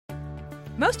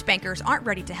Most bankers aren't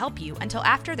ready to help you until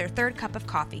after their third cup of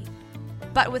coffee.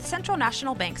 But with Central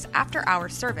National Bank's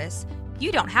after-hours service,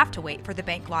 you don't have to wait for the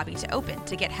bank lobby to open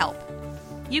to get help.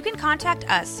 You can contact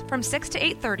us from 6 to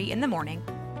 8:30 in the morning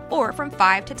or from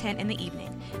 5 to 10 in the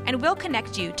evening, and we'll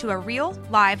connect you to a real,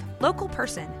 live, local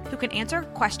person who can answer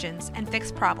questions and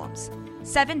fix problems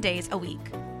 7 days a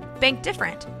week. Bank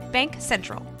different. Bank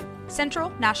Central. Central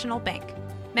National Bank.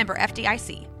 Member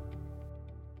FDIC.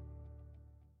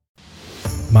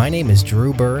 My name is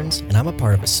Drew Burns, and I'm a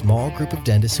part of a small group of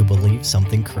dentists who believe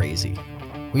something crazy.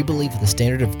 We believe that the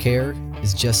standard of care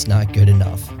is just not good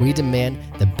enough. We demand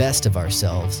the best of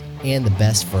ourselves and the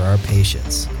best for our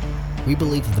patients. We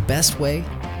believe that the best way?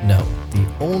 No, the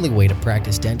only way to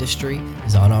practice dentistry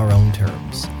is on our own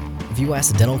terms. If you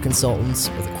ask the dental consultants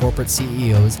or the corporate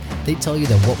CEOs, they tell you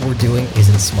that what we're doing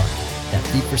isn't smart, that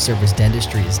fee-for-service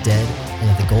dentistry is dead, and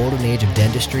that the golden age of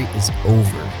dentistry is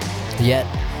over. Yet,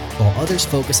 while others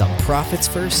focus on profits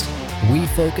first, we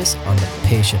focus on the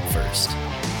patient first.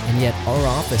 And yet our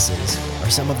offices are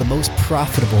some of the most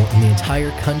profitable in the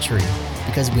entire country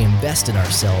because we invest in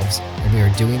ourselves and we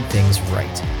are doing things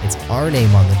right. It's our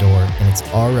name on the door and it's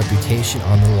our reputation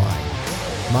on the line.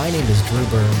 My name is Drew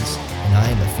Burns and I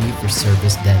am a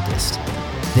fee-for-service dentist.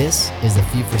 This is the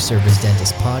Fee-for-Service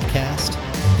Dentist Podcast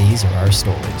and these are our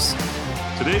stories.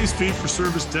 Today's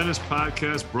Fee-for-Service Dentist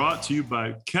Podcast brought to you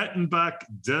by Kettenbach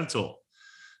Dental.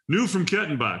 New from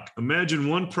Kettenbach, imagine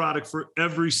one product for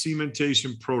every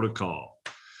cementation protocol.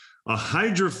 A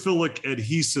hydrophilic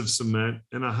adhesive cement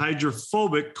and a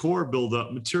hydrophobic core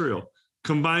buildup material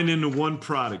combined into one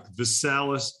product,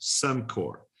 Visalis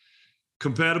Semcore.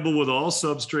 Compatible with all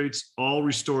substrates, all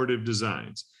restorative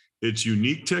designs. Its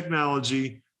unique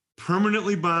technology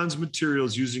permanently bonds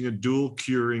materials using a dual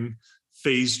curing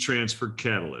phase transfer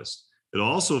catalyst. It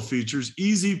also features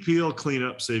easy peel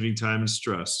cleanup, saving time and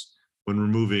stress when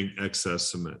removing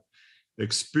excess cement.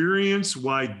 Experience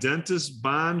why dentists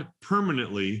bond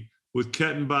permanently with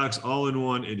Kettenbach's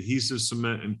all-in-one adhesive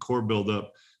cement and core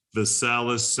buildup,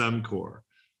 Visalis Semcore.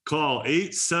 Call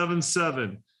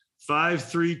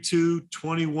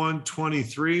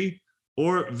 877-532-2123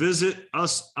 or visit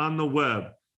us on the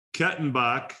web,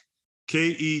 Kettenbach,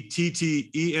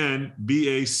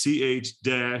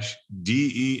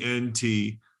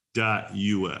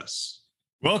 KETTBACH-DENT.US.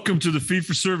 Welcome to the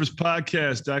Fee-for-Service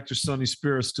Podcast. Dr. Sonny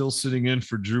Spira still sitting in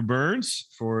for Drew Burns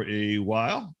for a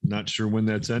while. Not sure when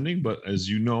that's ending, but as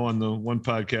you know, on the one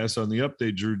podcast on the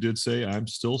update, Drew did say I'm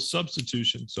still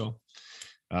substitution. So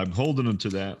I'm holding him to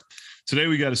that. Today,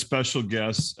 we got a special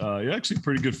guest. You're actually a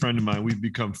pretty good friend of mine. We've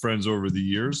become friends over the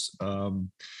years.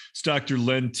 It's Dr.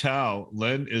 Len Tau.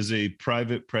 Len is a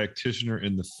private practitioner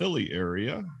in the Philly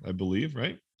area, I believe,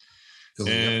 right?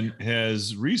 Philly, and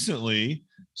has recently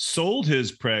sold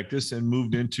his practice and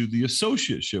moved into the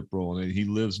associateship role. And he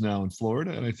lives now in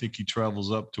Florida, and I think he travels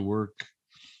up to work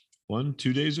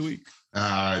 1-2 days a week.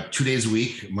 2 days a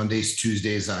week. Mondays,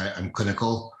 Tuesdays, I'm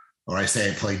clinical, or I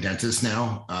say I play dentist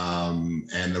now.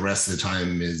 And the rest of the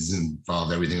time is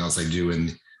involved everything else I do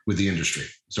with the industry.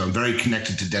 So I'm very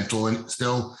connected to dental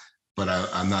still, but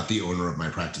I'm not the owner of my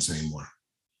practice anymore.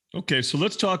 Okay, so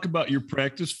let's talk about your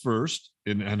practice first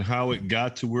and how it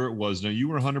got to where it was. Now, you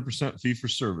were 100%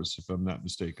 fee-for-service, if I'm not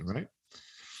mistaken, right?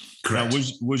 Correct. Now,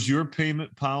 was your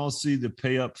payment policy to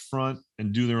pay up front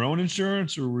and do their own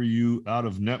insurance, or were you out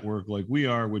of network like we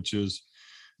are, which is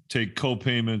take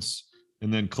co-payments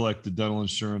and then collect the dental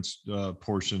insurance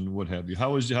portion, what have you?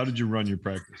 How did you run your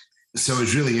practice? So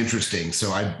it's really interesting.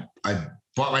 So I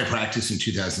bought my practice in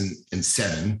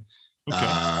 2007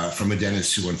 from a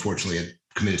dentist who unfortunately had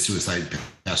committed suicide,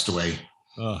 passed away,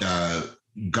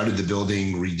 gutted the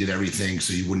building, redid everything.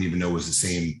 So you wouldn't even know it was the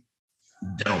same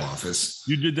dental office.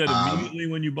 You did that immediately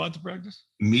when you bought the practice?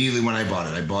 Immediately when I bought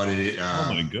it. I bought it.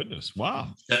 Oh my goodness.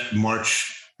 Wow.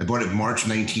 I bought it March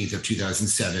 19th of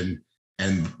 2007,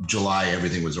 and July,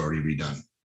 everything was already redone.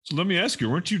 So let me ask you,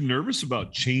 weren't you nervous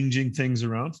about changing things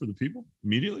around for the people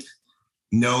immediately?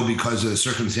 No, because of the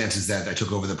circumstances that I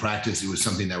took over the practice. It was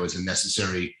something that was a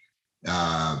necessary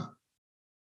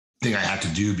thing I had to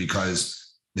do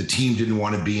because the team didn't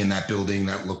want to be in that building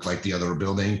that looked like the other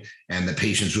building, and the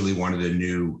patients really wanted a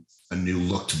new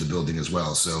look to the building as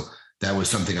well. So that was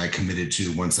something I committed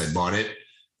to once I bought it.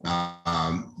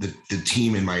 The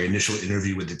team, in my initial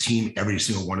interview with the team, every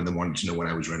single one of them wanted to know when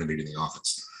I was renovating the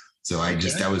office. So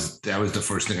that was the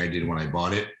first thing I did when I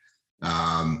bought it.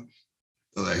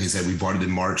 Like I said, we bought it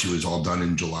in March. It was all done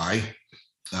in July.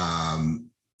 How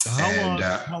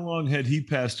long had he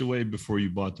passed away before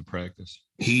you bought the practice?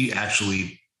 He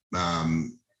actually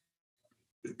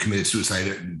committed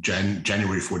suicide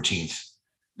January 14th,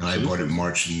 and I bought it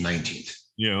March 19th.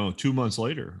 2 months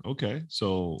later. Okay.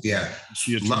 So yeah,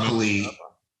 luckily,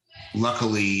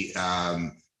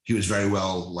 he was very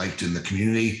well liked in the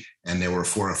community, and there were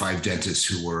 4 or 5 dentists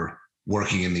who were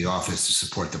working in the office to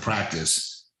support the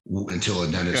practice until a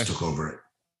dentist took over it.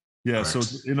 Yeah. Correct.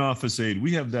 So in-office aid,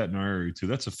 we have that in our area too.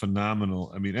 That's a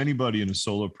phenomenal, anybody in a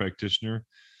solo practitioner,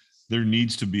 there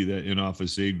needs to be that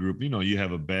in-office aid group. You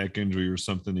have a back injury or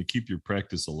something to keep your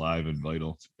practice alive and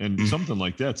vital. And something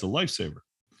like that's a lifesaver.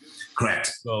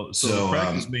 Correct. So the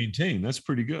practice maintained, that's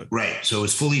pretty good. Right. So it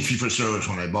was fully fee for service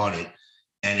when I bought it,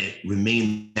 and it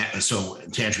remained that. So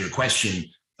to answer your question,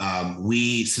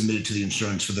 we submitted to the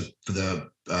insurance for the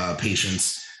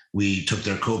patients. We took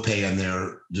their copay and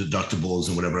their deductibles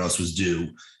and whatever else was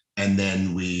due, and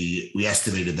then we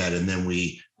estimated that, and then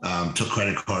we took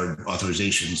credit card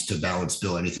authorizations to balance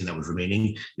bill anything that was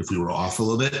remaining if we were off a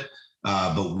little bit.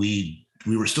 But we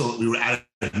were out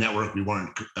of network. We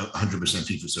weren't 100%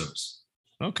 fee for service.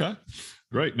 Okay,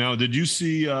 great. Now, did you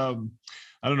see? I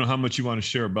don't know how much you want to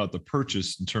share about the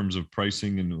purchase in terms of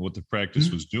pricing and what the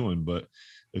practice was doing, but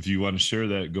if you want to share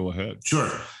that, go ahead. Sure.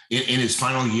 In its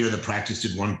final year, the practice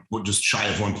did just shy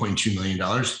of $1.2 million.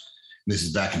 This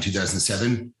is back in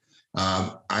 2007.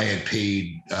 I had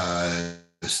paid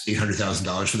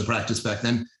 $800,000 for the practice back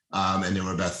then, and there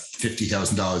were about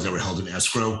 $50,000 that were held in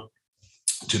escrow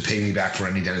to pay me back for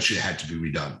any dentistry that had to be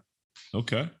redone.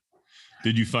 Okay.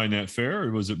 Did you find that fair,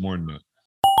 or was it more than that?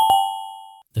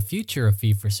 The future of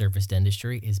fee-for-service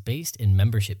dentistry is based in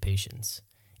membership patients.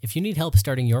 If you need help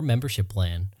starting your membership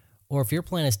plan, or if your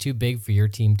plan is too big for your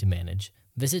team to manage,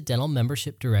 visit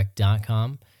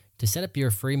dentalmembershipdirect.com to set up your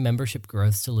free membership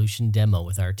growth solution demo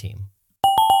with our team.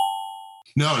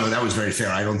 No, that was very fair.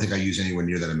 I don't think I used anywhere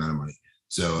near that amount of money.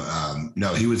 So,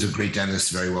 no, he was a great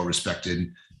dentist, very well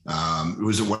respected. It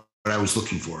was what I was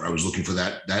looking for. I was looking for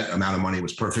that amount of money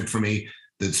was perfect for me.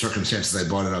 The circumstances I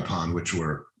bought it upon, which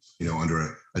were,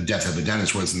 under a death of a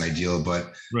dentist, wasn't ideal,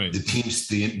 but right.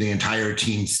 The entire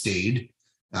team stayed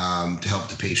to help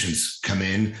the patients come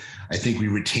in. I think we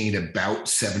retained about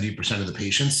 70% of the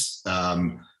patients.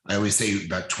 I always say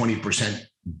about 20%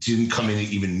 didn't come in and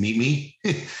even meet me.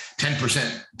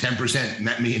 10%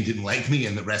 met me and didn't like me,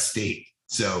 and the rest stayed.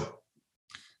 So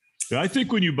I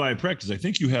think when you buy a practice, I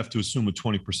think you have to assume a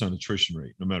 20% attrition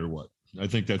rate, no matter what. I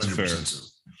think that's fair.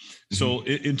 So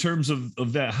in terms of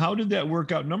that, how did that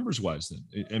work out numbers wise then?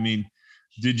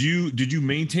 Did you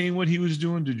maintain what he was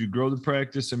doing? Did you grow the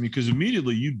practice? Because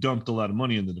immediately you dumped a lot of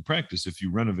money into the practice if you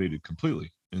renovated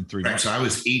completely in 3 months. So I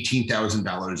was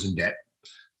 $18,000 in debt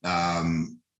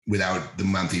without the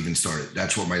month even started.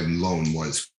 That's what my loan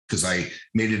was, because I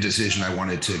made a decision I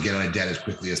wanted to get out of debt as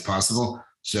quickly as possible.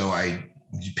 So I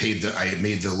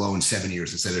made the loan 7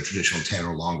 years instead of traditional 10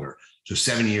 or longer. So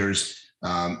 7 years,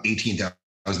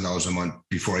 $18,000 a month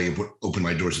before I opened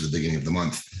my doors at the beginning of the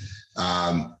month.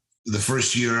 The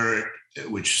first year,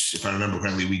 which if I remember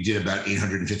correctly, we did about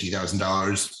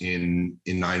 $850,000 in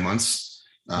 9 months.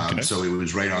 Okay. So it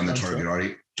was right on the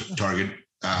target.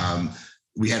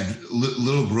 We had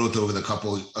little growth over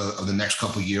the next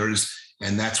couple of years.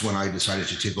 And that's when I decided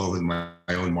to take over my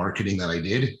own marketing that I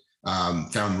did,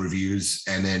 found reviews,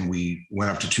 and then we went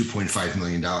up to $2.5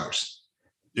 million.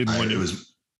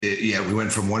 We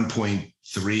went from 1.3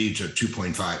 to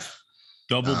 2.5.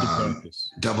 Doubled the practice.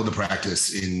 Doubled the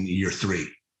practice in year 3.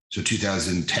 So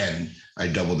 2010, I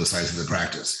doubled the size of the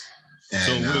practice.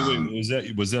 And, so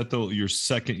was that your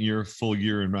second year, full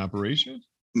year in operation?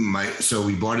 So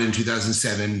we bought it in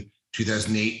 2007,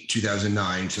 2008,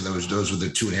 2009. So those were the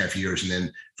 2.5 years. And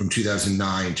then from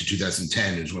 2009 to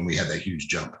 2010 is when we had that huge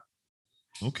jump.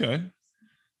 Okay.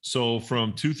 So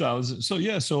from 2000,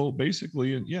 so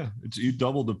basically, you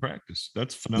doubled the practice.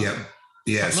 That's phenomenal.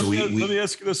 Yeah. So let me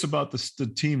ask you this about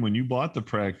the team. When you bought the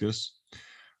practice,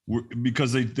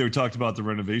 because they talked about the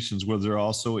renovations, was there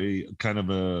also a kind of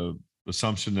a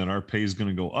assumption that our pay is going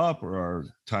to go up, or our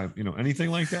time, anything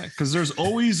like that? Because there's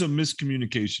always a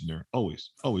miscommunication there.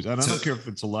 Always. And I don't care if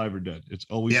it's alive or dead. It's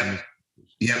always.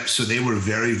 Yeah. So they were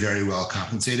very, very well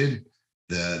compensated.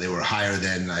 They were higher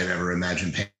than I've ever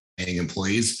imagined paying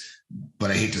employees,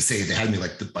 but I hate to say it, they had me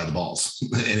by the balls.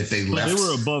 And if they left, they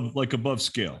were above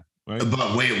scale, right?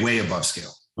 Way above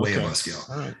scale. Above scale.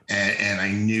 All right. And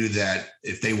I knew that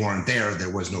if they weren't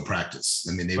there was no practice.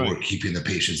 They were keeping the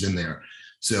patients in there.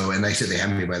 So, and like I said, they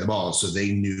had me by the balls. So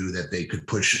they knew that they could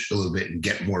push a little bit and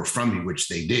get more from me, which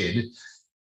they did.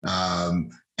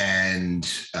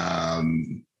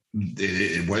 It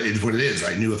is what it is.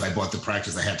 I knew if I bought the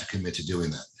practice, I had to commit to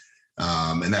doing that.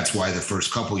 And that's why the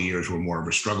first couple of years were more of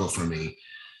a struggle for me,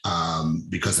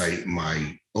 because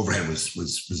my overhead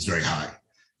was very high.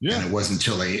 Yeah. And it wasn't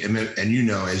until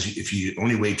if you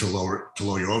only way to lower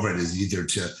your overhead is either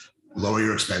to lower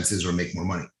your expenses or make more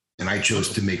money. And I chose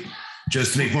to make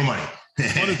more money.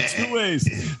 One of two ways.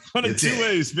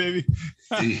 Ways, baby.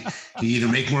 You either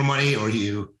make more money or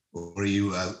you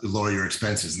lower your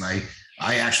expenses. And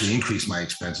I actually increased my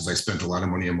expenses. I spent a lot of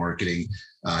money on marketing.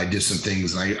 I did some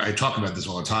things, and I talk about this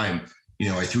all the time.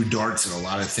 I threw darts at a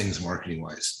lot of things marketing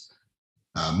wise,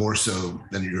 more so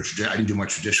than I didn't do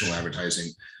much traditional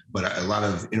advertising, but a lot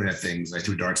of internet things I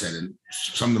threw darts at, and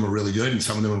some of them are really good and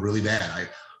some of them are really bad.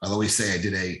 I'll always say I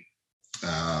did a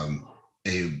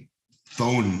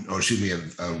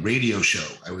radio show.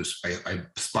 I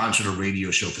sponsored a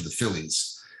radio show for the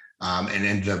Phillies, and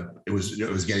ended up it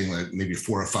was getting like maybe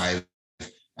 4 or 5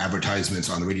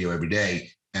 advertisements on the radio every day,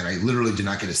 and I literally did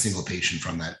not get a single patient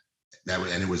from that.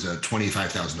 And it was a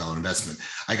 $25,000 investment.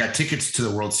 I got tickets to the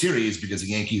World Series because the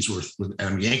Yankees and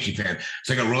I'm a Yankee fan.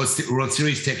 So I got World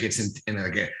Series tickets and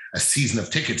I a season of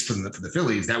tickets for the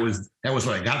Phillies. That was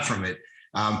what I got from it.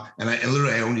 And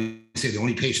I only say the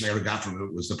only patient I ever got from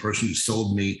it was the person who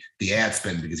sold me the ad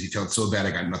spend, because he felt so bad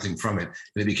I got nothing from it.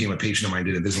 And it became a patient of mine,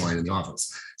 did Invisalign in the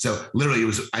office. So literally it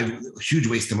was a huge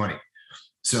waste of money.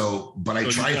 So, but I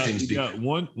tried things. You got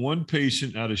one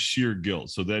patient out of sheer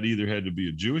guilt. So that either had to be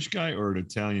a Jewish guy or an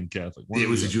Italian Catholic. It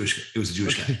was a Jewish guy. It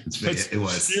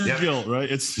was sheer guilt,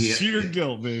 right? It's sheer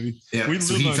guilt, baby. Yeah. We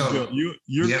live on guilt.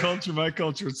 Your culture, my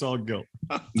culture, it's all guilt.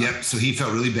 Yep. So he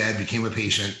felt really bad, became a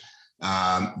patient.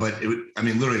 But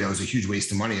literally that was a huge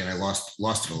waste of money, and I lost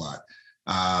it a lot.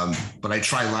 But I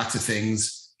try lots of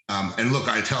things. And look,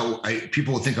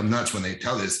 people will think I'm nuts when they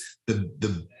tell this.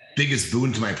 The biggest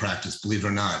boon to my practice, believe it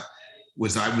or not,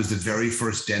 was I was the very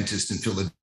first dentist in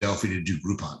Philadelphia to do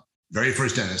Groupon. Very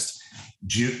first dentist.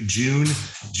 June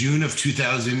of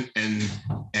 2000 and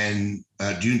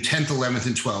June 10th, 11th,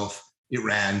 and 12th, it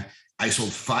ran. I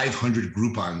sold 500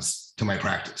 Groupons to my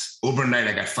practice. Overnight,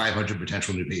 I got 500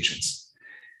 potential new patients.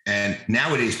 And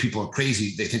nowadays, people are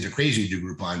crazy. They think they're crazy to do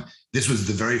Groupon. This was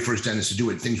the very first dentist to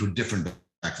do it. Things were different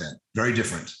back then, very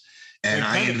different. And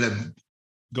I ended up.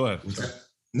 Go ahead. What's that?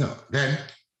 No, then.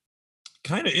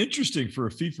 Kind of interesting for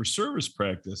a fee-for-service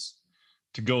practice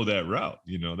to go that route.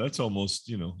 That's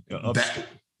almost, Well,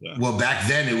 back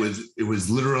then it was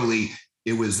literally,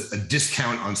 it was a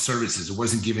discount on services. It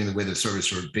wasn't giving away the service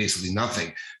for basically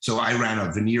nothing. So I ran a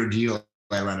veneer deal.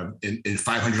 I ran a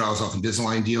 $500 off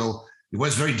Invisalign deal. It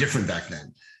was very different back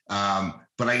then.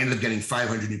 But I ended up getting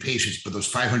 500 new patients. But those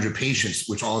 500 patients,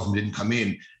 which all of them didn't come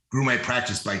in, grew my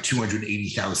practice by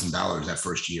 $280,000 that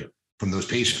first year from those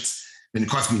patients. And it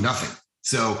cost me nothing.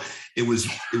 So it was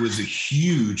a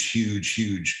huge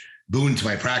boon to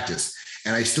my practice.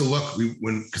 And I still look,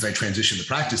 because I transitioned the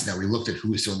practice now, we looked at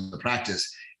who was still in the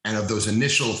practice. And of those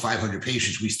initial 500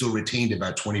 patients, we still retained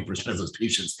about 20% of those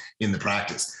patients in the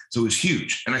practice. So it was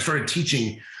huge. And I started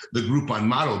teaching the Groupon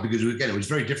model because, again, it was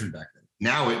very different back then.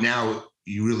 Now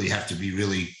you really have to be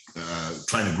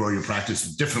trying to grow your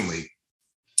practice differently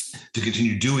to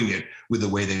continue doing it with the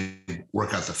way they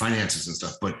work out the finances and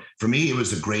stuff. But for me, it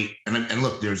was a great, and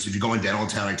look, if you go in Dental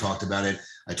Town, I talked about it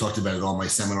at all my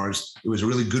seminars. It was a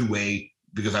really good way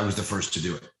because I was the first to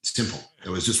do it. Simple. It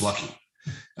was just lucky.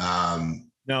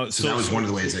 So that was one of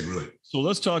the ways I grew it. So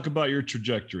let's talk about your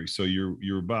trajectory. So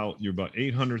you're about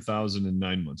 800,000 in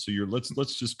 9 months. So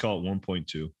let's just call it 1.2.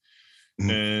 Mm-hmm.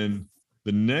 And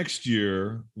the next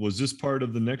year, was this part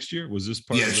of the next year? Was this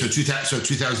part? Yeah. So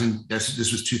 2000.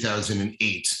 This was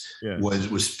 2008. Yeah.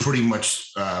 Was pretty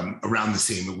much around the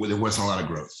same. There wasn't a lot of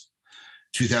growth.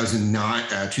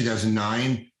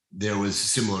 2009, there was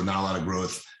similar, not a lot of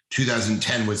growth.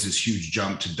 2010 was this huge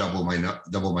jump to double my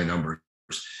numbers.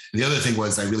 And the other thing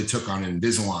was I really took on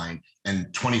Invisalign, and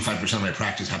 25% of my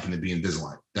practice happened to be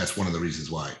Invisalign. That's one of the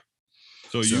reasons why.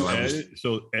 So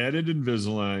added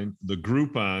Invisalign. The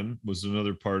Groupon was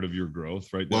another part of your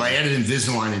growth, right? Well, I added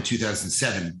Invisalign in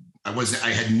 2007.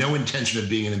 I had no intention of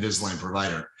being an Invisalign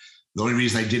provider. The only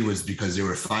reason I did was because there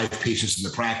were 5 patients in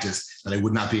the practice that I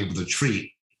would not be able to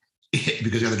treat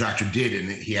because the other doctor did,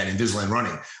 and he had Invisalign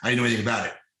running. I didn't know anything about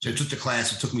it. So I took the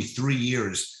class. It took me 3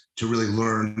 years to really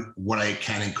learn what I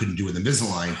can and couldn't do with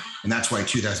Invisalign. And that's why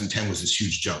 2010 was this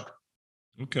huge jump.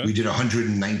 Okay. We did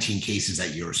 119 cases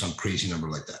that year or some crazy number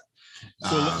like that.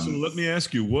 So let me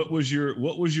ask you, what was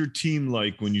your team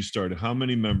like when you started? How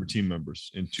many team members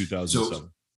in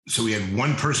 2007? So we had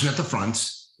 1 person at the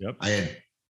front. Yep. I had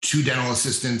 2 dental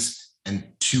assistants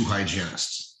and 2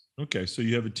 hygienists. Okay. So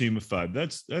you have a team of 5.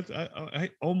 I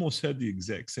almost had the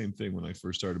exact same thing when I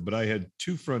first started, but I had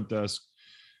 2 front desks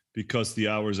because the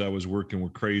hours I was working were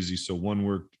crazy. So one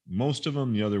worked most of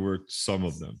them, the other worked some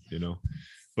of them,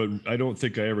 but I don't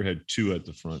think I ever had two at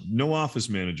the front. No office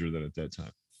manager then at that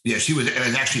time. Yeah, she was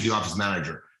actually the office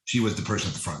manager. She was the person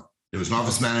at the front. There was an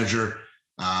office manager.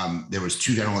 There was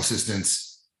two dental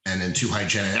assistants, and then two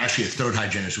hygienists. Actually, a third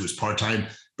hygienist who was part-time,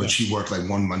 but she worked like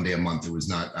one Monday a month. It was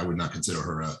not. I would not consider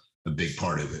her a big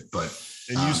part of it. But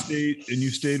you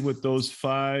stayed with those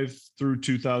five through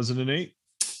 2008.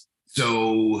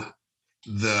 So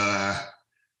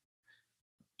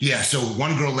so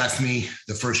one girl left me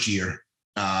the first year.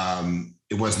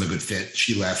 It wasn't a good fit.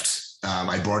 She left.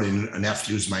 I brought in an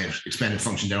who was my expanded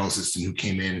function dental assistant, who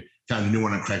came in, found a new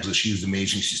one on Craigslist. She was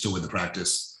amazing. She's still with the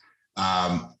practice.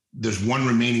 There's one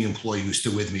remaining employee who's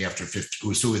still with me after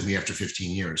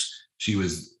 15 years. She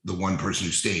was the one person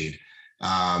who stayed.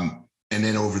 And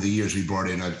then over the years, we brought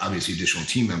in obviously additional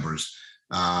team members,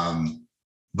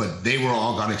 but they were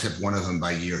all gone except one of them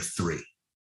by year 3.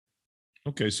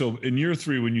 Okay, so in year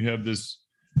 3, when you have this,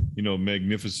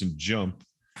 magnificent jump,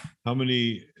 how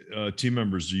many team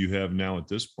members do you have now at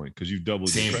this point? Because you've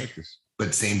doubled your practice.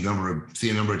 But same number of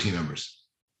team members.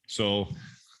 So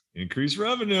increased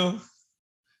revenue,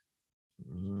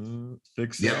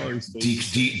 fixed salaries.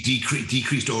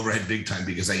 Decreased overhead big time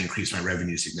because I increased my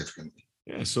revenue significantly.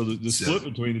 Yeah. So the split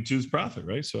between the two is profit,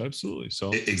 right? So absolutely.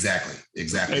 So exactly.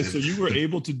 Okay, so you were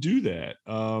able to do that.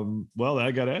 Well,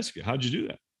 I got to ask you, how'd you do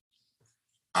that?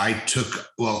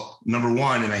 Number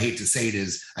one, and I hate to say it,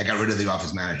 is I got rid of the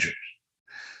office manager.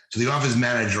 So the office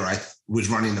manager I was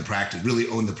running the practice, really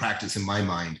owned the practice in my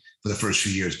mind for the first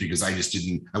few years because I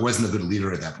wasn't a good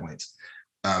leader at that point.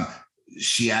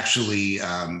 She actually,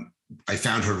 I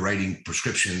found her writing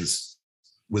prescriptions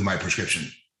with my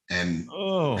prescription and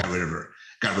got rid of her,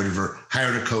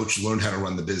 hired a coach, learned how to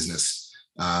run the business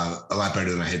a lot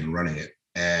better than I had been running it.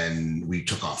 And we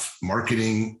took off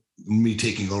marketing, me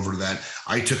taking over that.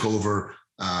 I took over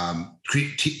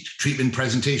treatment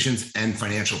presentations and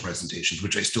financial presentations,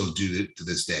 which I still do to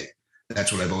this day.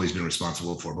 That's what I've always been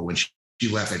responsible for. But when she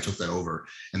left, I took that over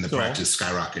and the practice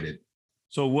skyrocketed.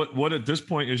 So what at this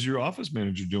point is your office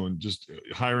manager doing? Just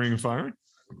hiring and firing?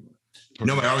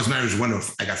 No, my office manager is one who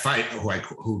I got fired,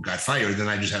 who got fired. Then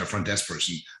I just had a front desk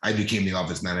person. I became the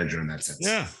office manager in that sense.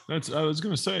 Yeah, I was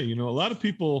going to say, a lot of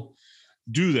people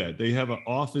do that. They have an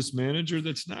office manager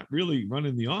that's not really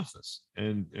running the office.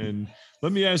 And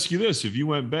let me ask you this: if you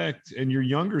went back and your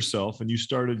younger self and you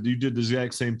did the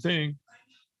exact same thing,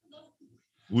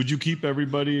 would you keep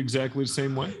everybody exactly the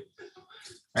same way?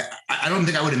 I don't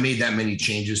think I would have made that many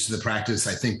changes to the practice.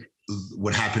 I think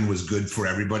what happened was good for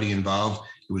everybody involved.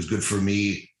 It was good for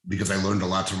me because I learned a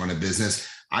lot to run a business.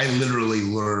 I literally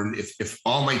learned if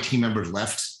all my team members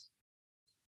left,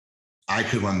 I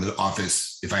could run the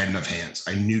office if I had enough hands.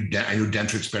 I knew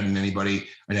Dentrix better than anybody.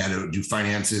 I knew how to do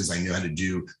finances. I knew how to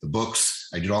do the books.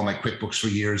 I did all my QuickBooks for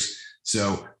years.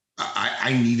 So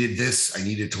I needed this. I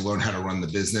needed to learn how to run the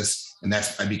business. And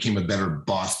I became a better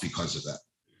boss because of that.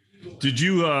 Did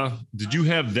you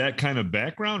have that kind of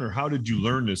background, or how did you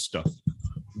learn this stuff?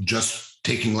 Just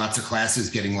taking lots of classes,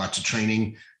 getting lots of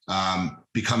training,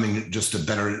 becoming just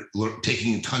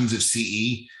taking tons of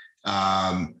CE,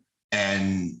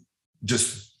 and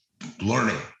just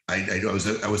learning. I was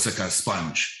like a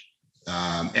sponge,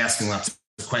 asking lots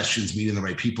of questions, meeting the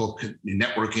right people,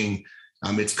 networking.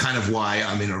 It's kind of why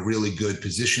I'm in a really good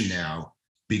position now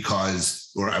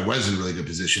I was in a really good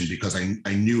position because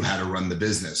I knew how to run the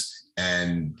business.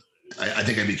 And I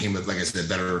think I became, like I said,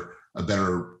 a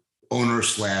better owner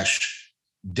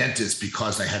 / dentist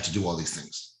because I had to do all these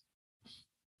things.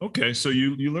 Okay. So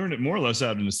you learned it more or less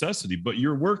out of necessity, but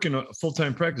you're working a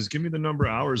full-time practice. Give me the number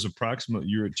of hours approximately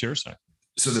you're at chairside.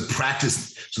 So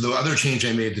the other change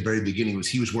I made at the very beginning was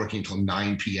he was working until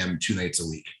 9 p.m. 2 nights a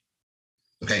week.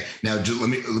 Okay. Now let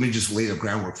me just lay the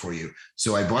groundwork for you.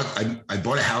 So I bought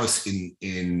a house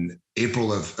in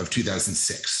April of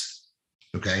 2006.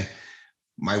 Okay.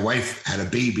 My wife had a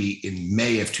baby in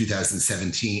May of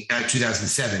 2007,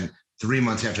 3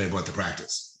 months after I bought the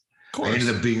practice. I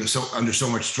ended up being under so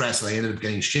much stress that I ended up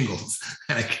getting shingles,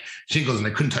 and I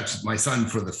couldn't touch my son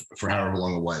for however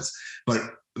long it was. But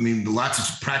I mean, lots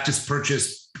of practice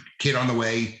purchase, kid on the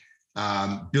way,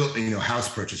 built, house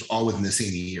purchase, all within the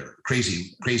same year.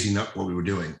 Crazy nut what we were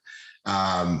doing.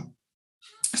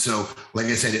 So like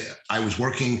I said, I was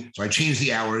working, so I changed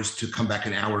the hours to come back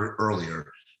an hour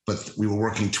earlier, but we were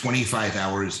working 25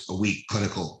 hours a week,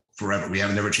 clinical forever. We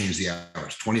haven't never changed the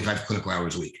hours, 25 clinical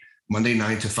hours a week, Monday,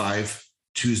 9 to 5,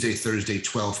 Tuesday, Thursday,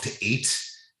 12 to 8,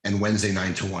 and Wednesday,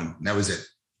 9 to 1. That was it.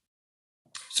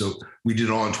 So we did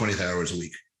it all in 25 hours a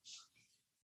week.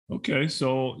 Okay,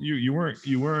 so you weren't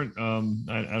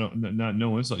I don't, not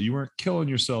no insult, you weren't killing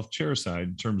yourself chairside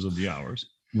in terms of the hours.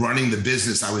 running the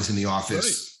business, I was in the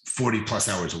office 40 plus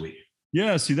hours a week.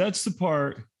 Yeah. See, that's the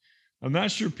part I'm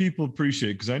not sure people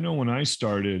appreciate, because I know when I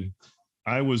started,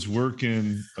 I was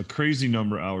working a crazy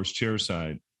number of hours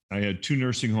chairside. I had 2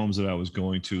 nursing homes that I was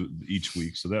going to each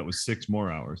week. So that was 6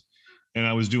 more hours. And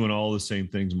I was doing all the same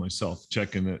things myself,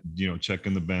 checking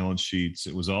the balance sheets.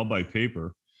 It was all by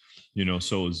paper,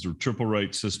 so it was the triple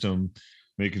right system,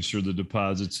 making sure the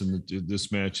deposits and the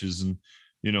mismatches and,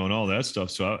 and all that stuff.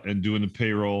 So, and doing the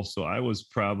payroll. So I was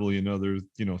probably another,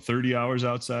 30 hours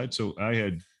outside. So I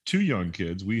had 2 young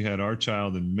kids. We had our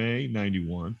child in May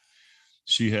 91.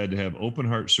 She had to have open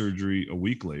heart surgery a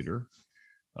week later.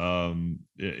 And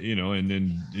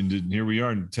then here we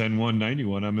are in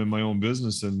 10/1/91. I'm in my own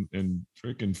business and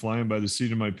freaking flying by the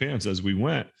seat of my pants as we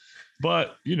went.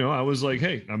 But, I was like,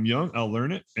 hey, I'm young, I'll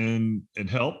learn it. And it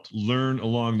helped learn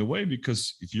along the way,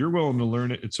 because if you're willing to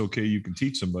learn it, it's okay. You can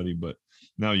teach somebody, but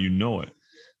now you know it.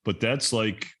 But that's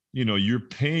like, you're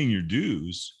paying your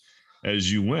dues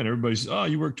as you went. Everybody says, oh,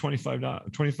 you work 25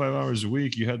 hours a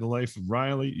week. You had the life of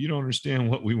Riley. You don't understand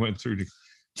what we went through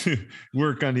to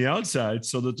work on the outside,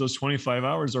 so that those 25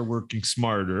 hours are working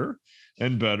smarter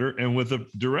and better and with a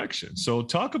direction. So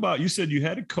talk about, you said you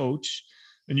had a coach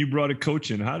and you brought a coach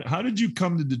in. How did you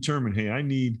come to determine, hey, I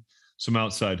need some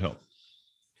outside help?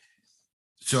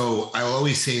 So I'll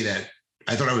always say that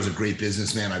I thought I was a great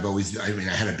businessman. I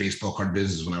had a baseball card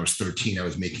business when I was 13. I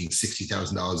was making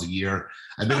 $60,000 a year.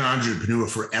 I've been an entrepreneur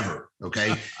forever.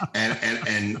 Okay.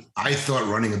 And I thought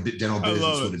running a dental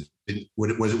business would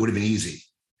have been easy.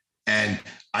 And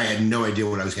I had no idea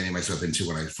what I was getting myself into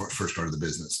when I first started the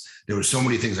business. There were so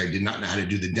many things I did not know how to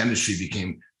do. The dentistry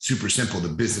became super simple. The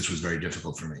business was very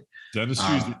difficult for me.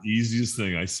 Dentistry is the easiest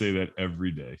thing. I say that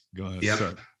every day. Go ahead. Yep.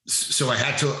 Sorry. So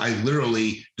I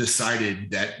literally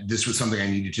decided that this was something I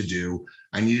needed to do.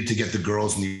 I needed to get the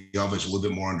girls in the office a little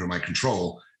bit more under my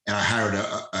control. And I hired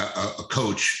a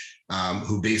coach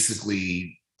who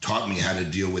basically taught me how to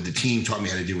deal with the team, taught me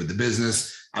how to deal with the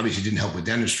business. Obviously didn't help with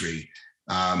dentistry.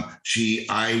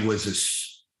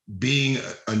 Being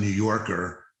a New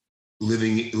Yorker,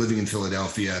 living in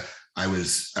Philadelphia, I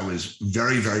was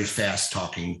very, very fast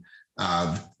talking.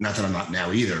 Not that I'm not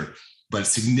now either, but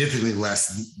significantly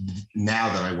less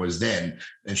now than I was then.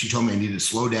 And she told me I needed to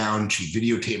slow down. She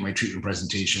videotaped my treatment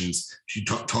presentations. She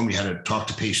told me how to talk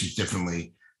to patients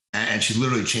differently. And she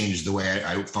literally changed the way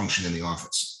I function in the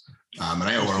office. And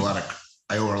I owe her a lot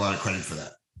of credit for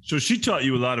that. So she taught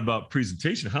you a lot about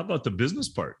presentation. How about the business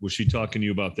part? Was she talking to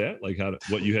you about that? Like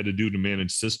what you had to do to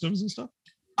manage systems and stuff?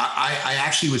 I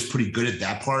actually was pretty good at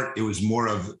that part. It was more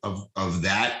of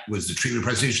that was the treatment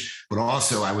presentation, but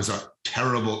also I was a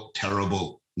terrible,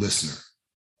 terrible listener.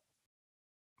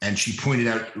 And she pointed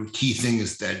out key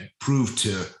things that proved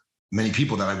to many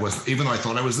people that I wasn't, even though I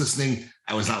thought I was listening,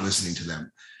 I was not listening to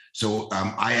them. So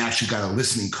I actually got a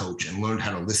listening coach and learned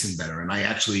how to listen better. And I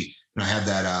have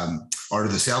that Art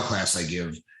of the Sale class I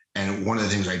give. And one of the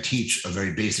things I teach, a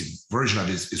very basic version of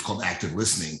it, is called active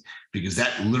listening, because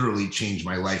that literally changed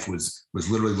my life, was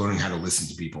literally learning how to listen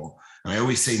to people. And I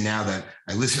always say now that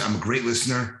I'm a great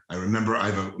listener. I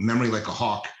have a memory like a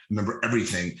hawk, remember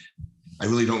everything. I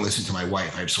really don't listen to my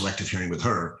wife. I have selective hearing with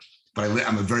her, but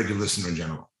I'm a very good listener in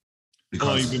general. How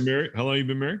long have you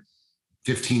been married?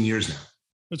 15 years now.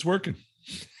 It's working.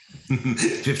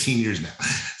 15 years now.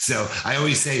 So I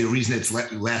always say the reason it's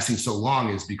lasting so long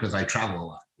is because I travel a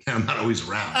lot. I'm not always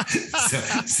around.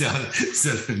 so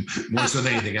more so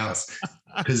than anything else,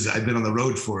 because I've been on the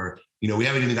road for, we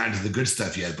haven't even gotten to the good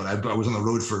stuff yet, but I was on the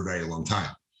road for a very long time.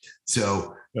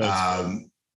 So,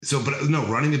 but no,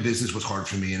 running a business was hard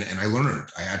for me, and I learned.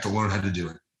 I had to learn how to do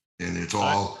it, and it's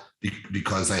all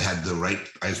because I had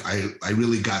I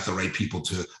really got the right people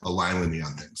to align with me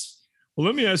on things. Well,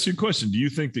 let me ask you a question. Do you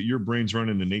think that your brain's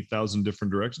running in 8,000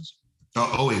 different directions?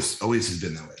 Always has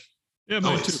been that way. Yeah,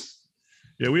 mine too.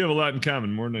 Yeah, we have a lot in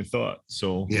common, more than I thought.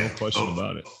 So no question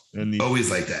about it. And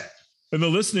always like that. And the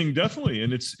listening, definitely.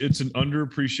 And it's an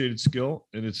underappreciated skill,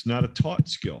 and it's not a taught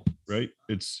skill, right?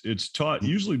 It's taught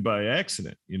usually by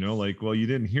accident, like, well, you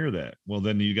didn't hear that. Well,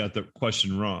 then you got the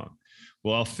question wrong.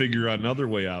 Well, I'll figure out another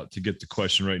way out to get the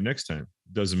question right next time.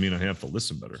 Doesn't mean I have to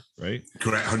listen better, right?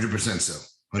 Correct. 100% so.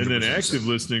 100% and then active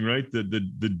listening, right?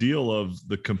 The deal of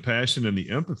the compassion and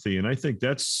the empathy. And I think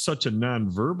that's such a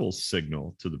nonverbal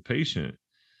signal to the patient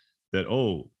that,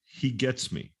 oh, he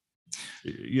gets me,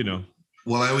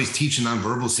 Well, I always teach a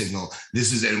nonverbal signal.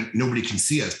 And nobody can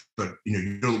see us, but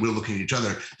we're looking at each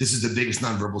other. This is the biggest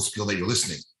nonverbal skill that you're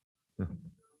listening.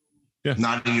 Yeah.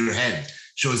 Nodding your head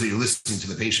shows that you're listening to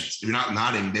the patients. If you're not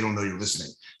nodding, they don't know you're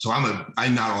listening. So I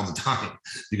nod all the time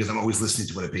because I'm always listening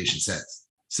to what a patient says.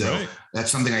 So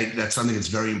that's something that's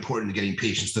very important to getting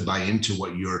patients to buy into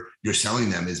what you're selling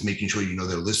them, is making sure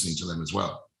they're listening to them as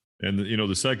well. And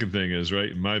the second thing is,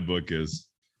 right, in my book, is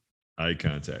eye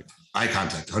contact. Eye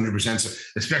contact, 100%. So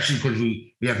especially because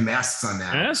we have masks on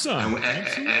now,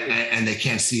 and they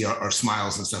can't see our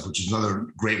smiles and stuff, which is another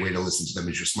great way to listen to them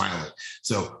as you're smiling.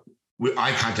 So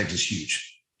eye contact is huge.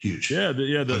 Yeah,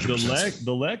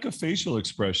 the lack of facial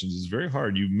expressions is very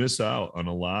hard. You miss out on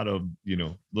a lot of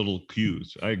little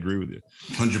cues. I agree with you.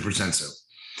 100% so.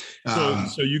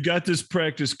 So you got this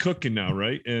practice cooking now,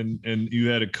 right? And you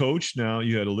had a coach now.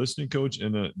 You had a listening coach.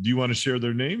 And do you want to share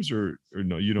their names or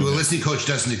no? You don't. The listening coach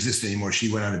doesn't exist anymore.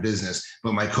 She went out of business.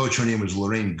 But my coach, her name was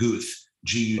Lorraine Guth,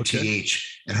 Guth,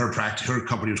 and her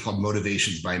company was called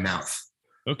Motivations by Mouth.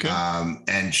 Okay. And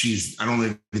I don't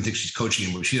even think she's coaching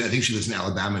anymore. I think she lives in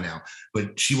Alabama now,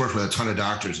 but she worked with a ton of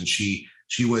doctors, and she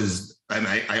was, and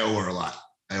I owe her a lot.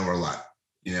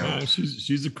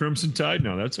 She's the Crimson Tide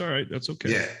now. That's all right. That's okay.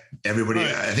 Yeah. Everybody,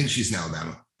 right. I think she's in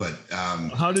Alabama, but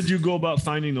how did you go about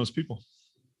finding those people?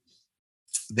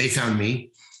 They found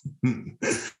me.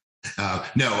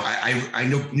 No, I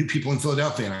knew people in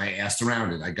Philadelphia, and I asked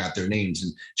around, and I got their names,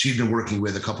 and she'd been working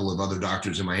with a couple of other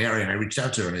doctors in my area, and I reached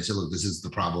out to her and I said, look, this is the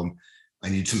problem. I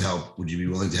need some help. Would you be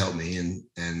willing to help me?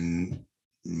 And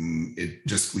we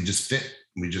just fit.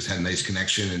 We just had a nice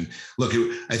connection. And look,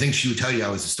 I think she would tell you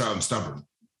I'm stubborn.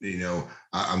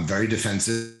 I'm very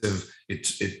defensive.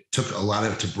 It took a lot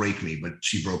of it to break me, but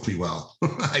she broke me well.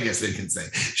 I guess I can say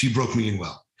she broke me in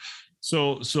well.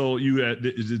 So you had,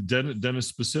 is it dentist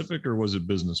specific or was it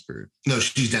business period? No,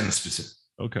 she's dentist specific.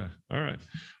 Okay. All right.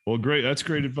 Well, great. That's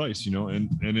great advice, and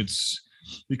it's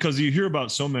because you hear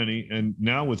about so many, and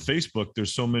now with Facebook,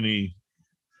 there's so many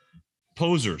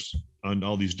posers on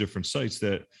all these different sites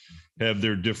that have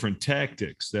their different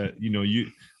tactics that,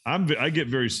 I get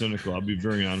very cynical. I'll be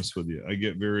very honest with you. I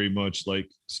get very much like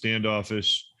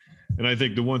standoffish. And I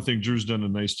think the one thing Drew's done a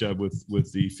nice job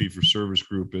with the fee for service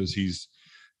group is he's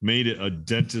made it a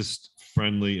dentist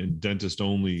friendly and dentist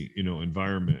only,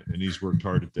 environment. And he's worked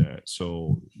hard at that.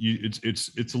 So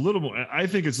it's a little more, I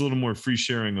think it's a little more free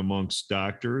sharing amongst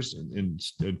doctors and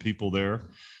people there.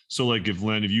 So like if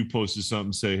you posted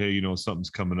something, say, hey,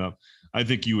 something's coming up, I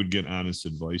think you would get honest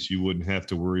advice. You wouldn't have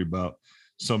to worry about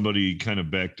somebody kind of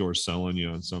backdoor selling you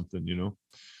on something,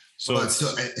 So well,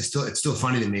 it's still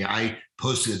funny to me. I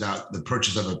posted about the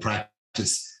purchase of a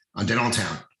practice on Dental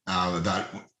Town,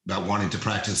 about wanting to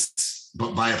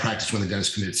buy a practice when the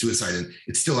dentist committed suicide, and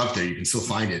it's still up there. You can still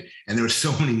find it. And there were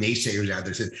so many naysayers out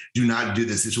there said, "Do not do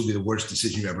this. This will be the worst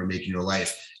decision you ever make in your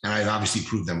life." And I've obviously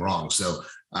proved them wrong. So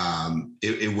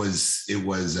it was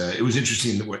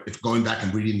interesting if going back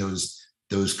and reading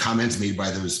those comments made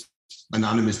by those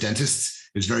anonymous dentists.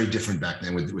 It was very different back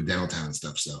then with Dental Town and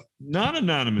stuff. So not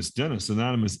anonymous dentists,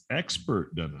 anonymous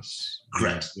expert dentists.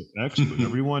 Correct. Expert.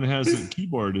 Everyone has a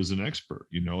keyboard as an expert,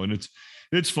 and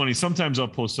it's funny. Sometimes I'll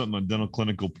post something on Dental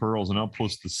Clinical Pearls and I'll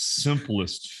post the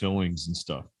simplest fillings and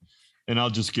stuff, and I'll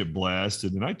just get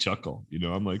blasted and I chuckle,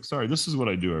 I'm like, sorry, this is what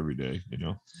I do every day,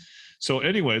 So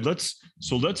anyway, let's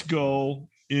go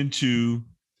into,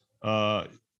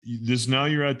 this. Now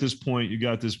you're at this point, you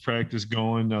got this practice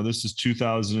going. Now this is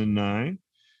 2009.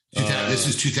 This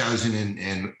is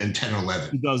 2010, 11.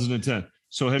 2010.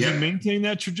 So have you maintained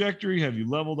that trajectory? Have you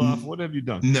leveled off? What have you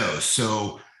done? No.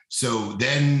 So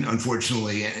then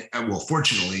fortunately,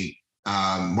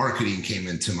 marketing came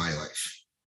into my life,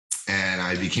 and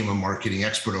I became a marketing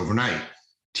expert overnight,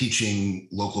 teaching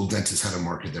local dentists how to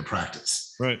market their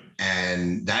practice. Right.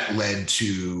 And that led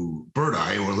to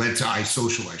led to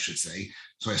iSocial, I should say.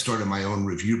 So I started my own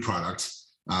review product.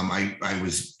 I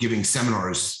was giving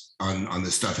seminars on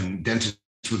this stuff, and dentists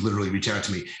would literally reach out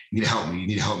to me, you need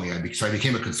to help me. So I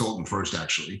became a consultant first,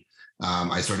 actually.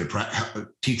 I started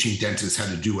teaching dentists how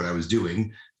to do what I was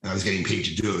doing, and I was getting paid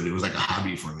to do it. It was like a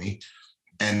hobby for me.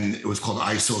 And it was called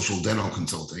iSocial Dental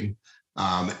Consulting.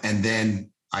 And then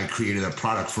I created a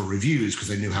product for reviews because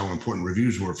I knew how important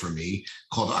reviews were for me,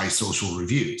 called iSocial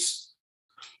Reviews.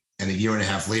 And a year and a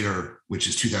half later, which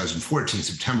is 2014,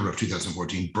 September of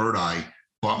 2014, Bird Eye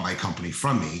bought my company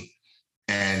from me,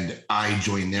 and I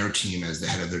joined their team as the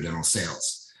head of their dental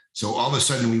sales. So all of a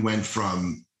sudden we went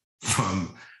from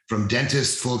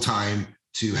dentist full-time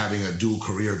to having a dual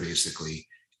career, basically.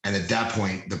 And at that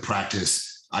point, the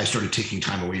practice, I started taking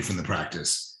time away from the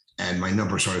practice, and my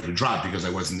numbers started to drop because I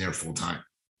wasn't there full-time.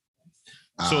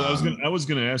 So I was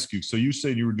going to ask you, so you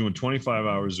said you were doing 25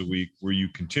 hours a week. Were you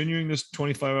continuing this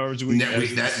 25 hours a week?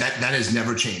 That has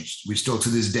never changed. We still, to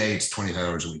this day, it's 25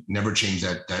 hours a week. Never changed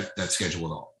that schedule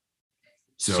at all.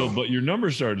 So, but your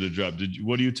numbers started to drop.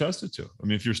 What do you test it to? I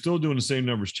mean, if you're still doing the same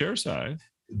numbers chairside.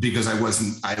 because I was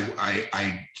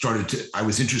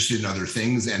interested in other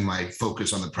things, and my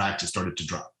focus on the practice started to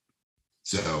drop.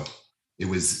 So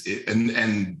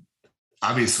and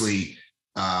obviously,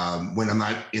 when I'm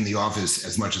not in the office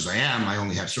as much as I am, I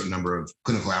only have a certain number of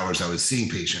clinical hours I was seeing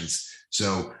patients.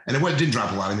 So, and it didn't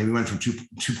drop a lot. I mean, we went from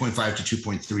 2.5 to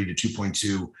 2.3 to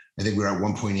 2.2. I think we were at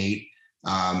 1.8.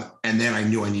 And then I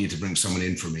knew I needed to bring someone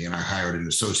in for me, and I hired an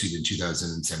associate in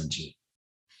 2017.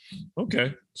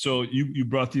 Okay. So you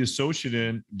brought the associate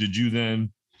in.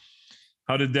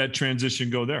 How did that transition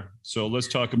go there? So let's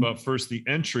talk about first the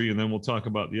entry, and then we'll talk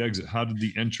about the exit. How did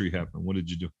the entry happen? What did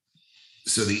you do?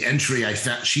 So the entry, I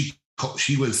found she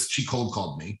cold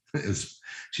called me.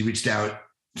 She reached out,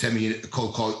 sent me a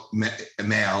cold call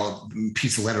mail,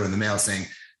 piece of letter in the mail saying,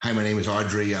 "Hi, my name is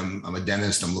Audrey. I'm a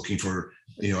dentist. I'm looking for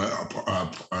a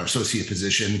associate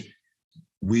position."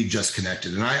 We just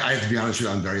connected, and I have to be honest with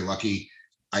you, I'm very lucky.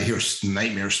 I hear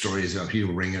nightmare stories about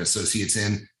people bringing associates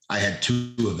in. I had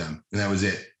 2 of them, and that was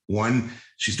it. One,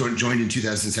 she joined in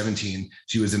 2017.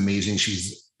 She was amazing.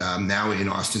 She's now in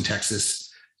Austin,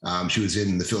 Texas. She was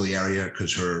in the Philly area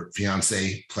because her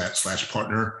fiance /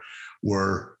 partner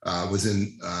was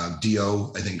in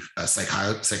DO, I think,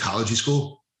 psychology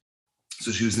school.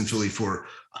 So she was in Philly for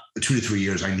 2 to 3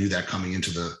 years. I knew that coming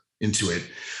into it,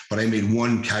 but I made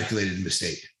one calculated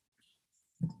mistake.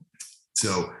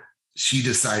 So she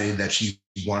decided that she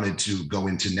wanted to go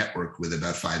into network with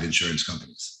about 5 insurance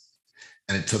companies.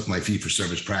 And it took my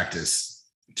fee-for-service practice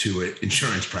to an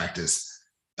insurance practice.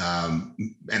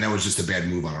 And that was just a bad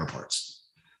move on our parts.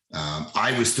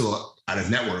 I was still out of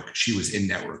network. She was in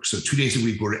network. So 2 days a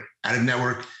week we're out of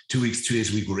network, 2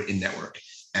 days a week we're in network.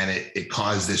 And it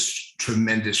caused this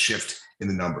tremendous shift in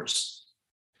the numbers.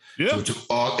 Yeah. So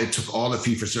it took all the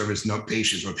fee-for-service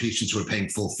patients or patients who were paying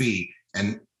full fee,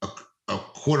 and a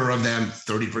quarter of them,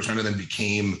 30% of them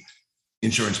became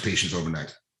insurance patients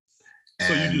overnight.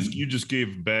 And so you just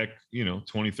gave back,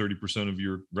 20-30% of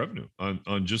your revenue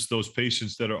on just those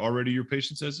patients that are already your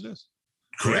patients as it is.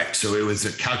 Correct. So it was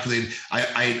a calculated.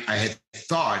 I had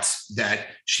thought that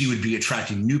she would be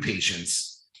attracting new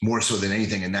patients more so than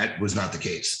anything, and that was not the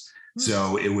case.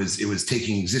 So it was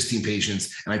taking existing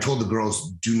patients, and I told the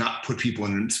girls, do not put people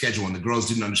in the schedule, and the girls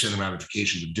didn't understand the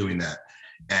ramifications of doing that.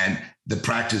 And the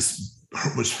practice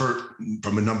was hurt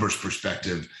from a numbers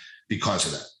perspective because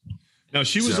of that. Now,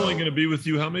 she was only going to be with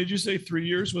you, how many did you say? 3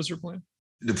 years was her plan?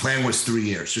 The plan was 3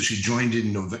 years. So she joined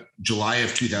in July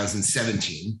of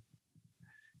 2017,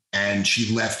 and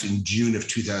she left in June of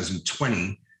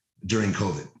 2020 during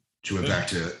COVID. She went back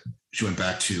to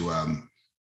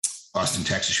Austin,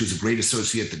 Texas. She was a great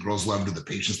associate. The girls loved her. The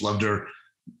patients loved her.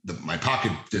 My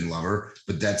pocket didn't love her,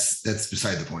 but that's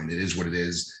beside the point. It is what it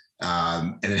is.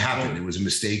 And it happened. It was a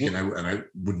mistake, and I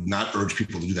would not urge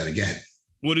people to do that again.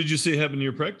 What did you say happened to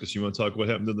your practice? You want to talk what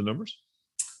happened to the numbers?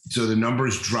 So the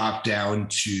numbers dropped down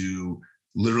to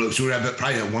literally, so we're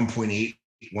probably at 1.8,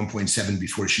 1.7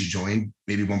 before she joined,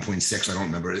 maybe 1.6. I don't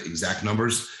remember exact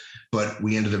numbers, but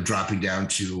we ended up dropping down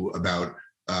to about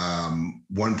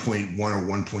 1.1 or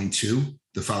 1.2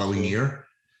 the following year.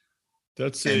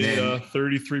 That's a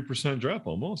 33% drop,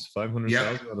 almost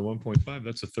 500,000 out of 1.5.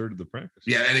 That's a third of the practice.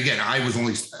 Yeah. And again,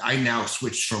 I now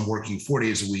switched from working 4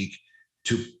 days a week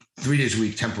to 3 days a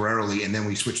week temporarily. And then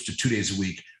we switched to 2 days a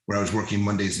week where I was working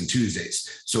Mondays and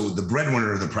Tuesdays. So the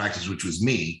breadwinner of the practice, which was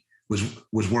me, was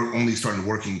only started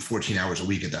working 14 hours a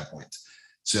week at that point.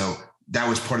 So that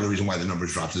was part of the reason why the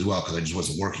numbers dropped as well, because I just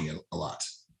wasn't working a lot.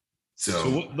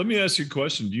 So let me ask you a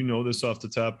question. Do you know this off the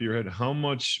top of your head?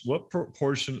 What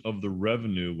proportion of the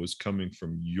revenue was coming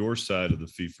from your side of the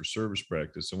fee-for-service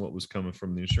practice, and what was coming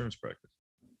from the insurance practice?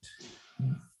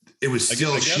 It was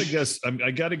still. I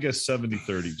gotta guess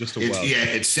 70-30. Just a wild. Yeah,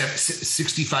 it's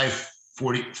 65,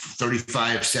 40,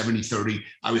 35, 70, 30.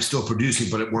 I was still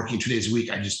producing, but working 2 days a week,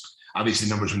 obviously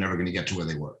numbers were never going to get to where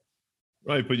they were.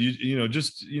 Right, but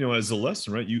as a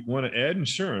lesson, right? You want to add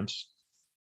insurance.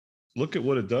 Look at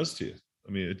what it does to you.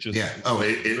 I mean, it just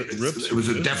it was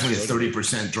definitely a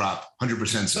 30% drop,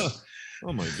 100%. So.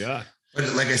 Oh my God!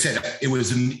 But like I said, it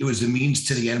was a means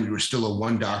to the end. We were still a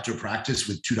 1 doctor practice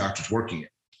with 2 doctors working it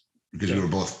because we were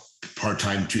both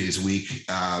part-time 2 days a week.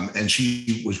 And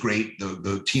she was great.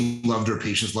 The team loved her.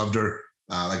 Patients loved her.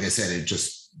 Like I said, it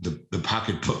just the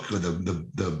pocketbook or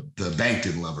the bank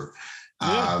didn't love her.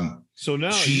 So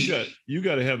now you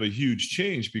got to have a huge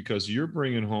change because you're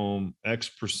bringing home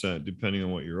X% depending on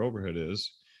what your overhead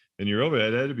is, and your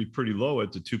overhead had to be pretty low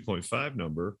at the 2.5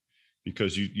 number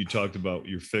because you talked about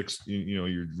your fixed.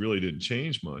 You really didn't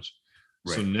change much.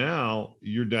 Right. So now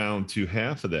you're down to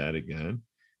half of that again,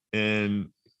 and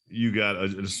you got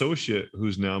an associate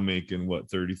who's now making what,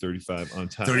 30, 35 on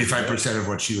top. 35% of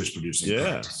what she was producing. Yeah.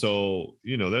 Correct. So,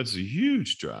 that's a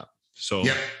huge drop. So,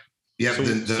 yep.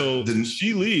 So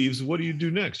she leaves. What do you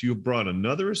do next? You brought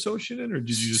another associate in, or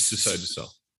did you just decide to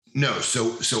sell? No.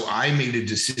 So I made a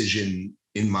decision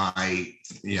in my,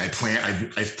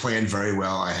 I've planned very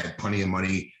well. I had plenty of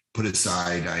money put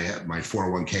aside. I had my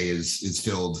 401k is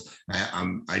filled.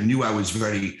 I knew I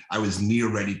was near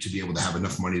ready to be able to have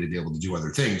enough money to be able to do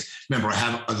other things. Remember, I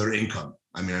have other income.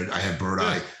 I mean, I have bird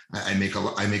eye. I make a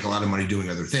lot of money doing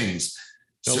other things.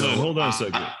 So hold on a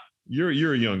second.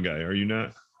 You're a young guy, are you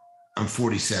not? I'm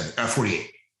 48.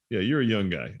 Yeah, you're a young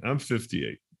guy. I'm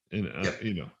 58. And Yep.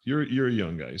 you're a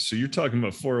young guy. So you're talking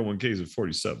about 401ks at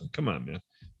 47. Come on, man.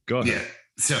 Go ahead.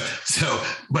 Yeah.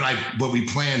 But we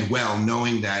planned well,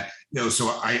 knowing that,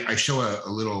 so I show a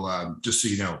little, just so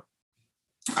you know,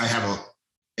 I have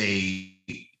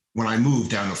when I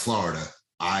moved down to Florida,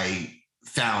 I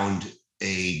found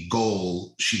a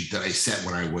goal sheet that I set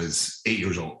when I was 8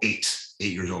 years old. 8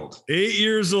 years old. 8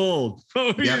 years old.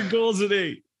 What were your goals at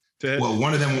 8? Well,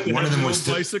 one of them was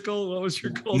bicycle. What was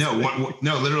your goal? No,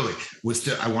 literally was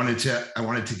I wanted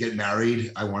to get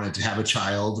married. I wanted to have a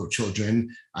child or children.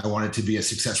 I wanted to be a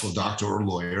successful doctor or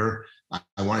lawyer.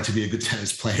 I wanted to be a good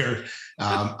tennis player.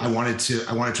 I wanted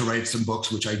to write some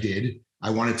books, which I did. I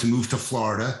wanted to move to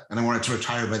Florida, and I wanted to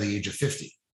retire by the age of 50.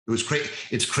 It was great.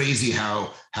 It's crazy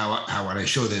how when I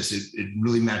show this, it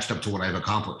really matched up to what I've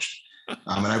accomplished.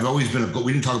 And I've always been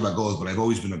we didn't talk about goals, but I've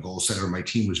always been a goal setter. My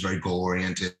team was very goal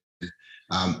oriented.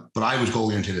 But I was goal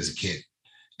oriented as a kid.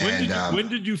 When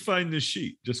did you find this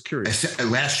sheet? Just curious.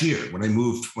 Last year when I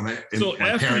moved.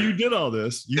 You did all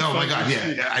this. Oh my God!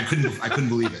 Yeah, I couldn't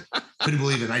believe it. Couldn't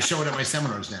believe it. And I show it at my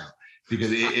seminars now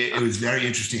because it was very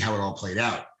interesting how it all played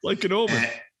out. Like an omen.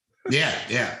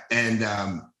 Yeah. And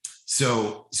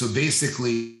so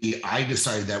basically, I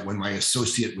decided that when my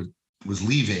associate was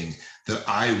leaving, that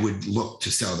I would look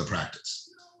to sell the practice.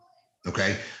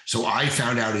 Okay. So I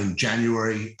found out in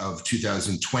January of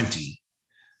 2020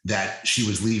 that she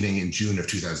was leaving in June of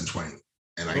 2020.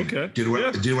 And I did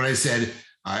what I said.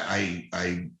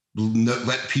 I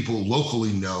let people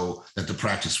locally know that the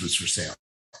practice was for sale.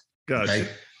 Gotcha. Okay.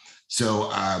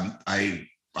 So I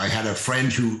had a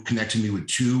friend who connected me with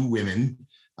 2 women,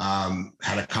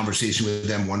 had a conversation with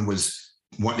them. One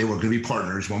they were going to be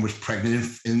partners. One was pregnant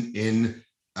in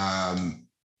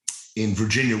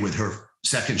Virginia with her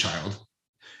second child,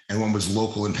 and one was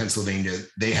local in Pennsylvania.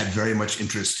 They had very much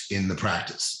interest in the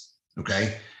practice.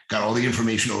 Okay. Got all the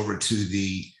information over to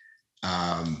the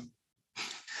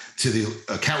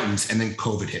accountants, and then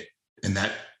COVID hit, and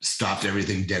that stopped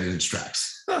everything dead in its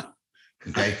tracks.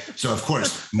 Okay. So of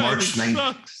course, March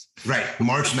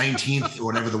 19th, or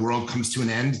whatever, the world comes to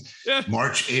an end. Yeah.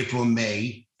 March, April,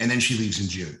 May, and then she leaves in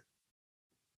June.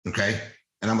 Okay.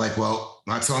 And I'm like, well,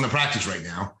 I'm not selling the practice right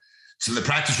now. So the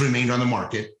practice remained on the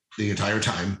market the entire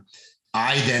time.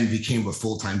 I then became a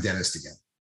full-time dentist again.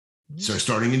 So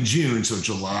starting in June, so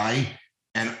July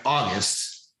and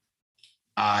August,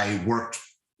 I worked,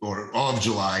 or all of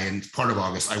July and part of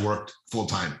August, I worked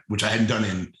full-time, which I hadn't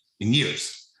done in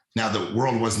years. Now the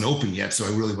world wasn't open yet, so I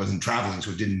really wasn't traveling, so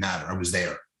it didn't matter. I was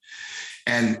there.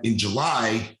 And in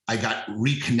July, I got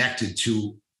reconnected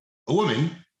to a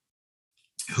woman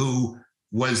who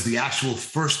was the actual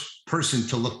first person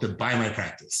to look to buy my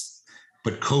practice,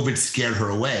 but COVID scared her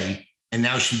away, and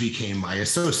now she became my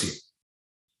associate.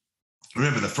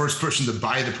 Remember, the first person to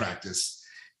buy the practice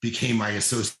became my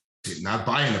associate, not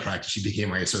buying the practice. She became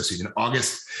my associate in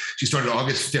August. She started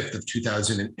August 5th of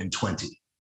 2020.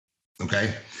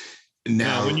 Okay.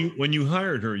 Now, when you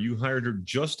hired her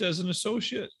just as an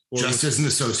associate? Just as an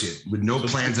associate with no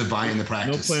plans of buying the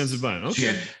practice. No plans of buying.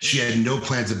 Okay. She had no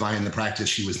plans of buying the practice.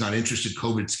 She was not interested.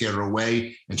 COVID scared her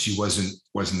away, and she wasn't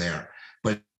there.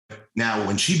 But now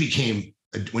when she became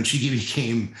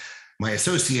my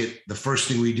associate, the first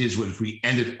thing we did was we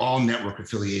ended all network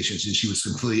affiliations, and she was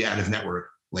completely out of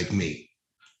network like me.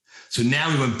 So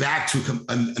now we went back to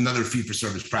another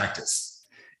fee-for-service practice,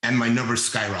 and my numbers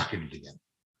skyrocketed again.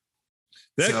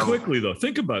 Quickly, though.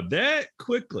 Think about that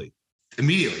quickly.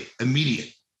 Immediate.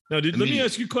 Now, let me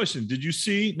ask you a question. Did you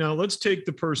see, now let's take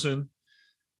the person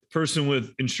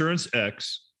with insurance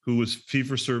X who was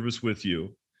fee-for-service with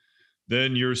you.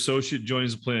 Then your associate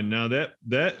joins the plan. Now that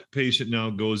patient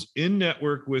now goes in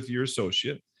network with your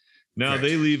associate. Now Correct.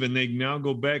 They leave and they now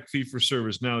go back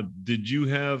fee-for-service. Now, did you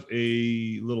have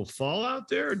a little fallout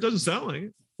there? It doesn't sound like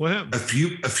it. What happened?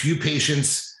 A few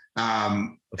patients. A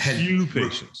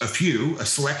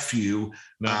select few.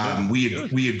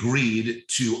 We agreed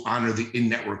to honor the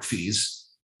in-network fees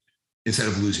instead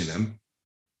of losing them.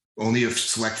 only a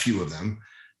select few of them,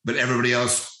 but everybody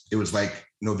else, it was like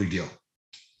no big deal.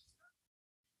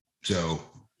 So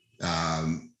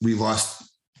we lost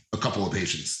a couple of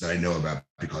patients that I know about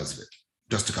because of it,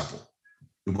 just a couple.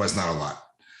 It was not a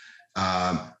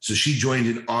lot. So she joined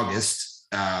in August,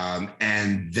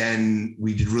 and then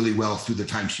we did really well through the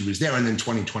time she was there, and then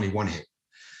 2021 hit.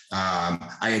 I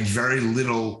had very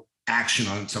little action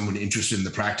on someone interested in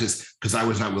the practice because I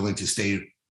was not willing to stay,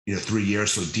 3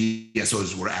 years. So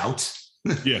DSOs were out.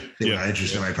 Yeah. They were not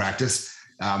interested in my practice.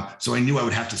 So I knew I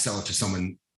would have to sell it to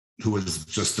someone who was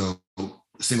just a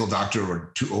single doctor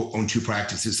or own two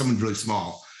practices, someone really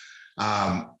small.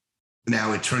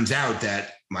 Now it turns out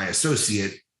that my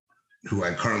associate, who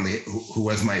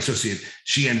was my associate,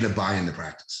 she ended up buying the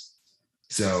practice.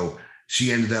 So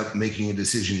she ended up making a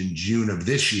decision in June of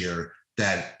this year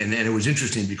and it was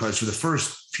interesting because for the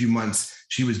first few months,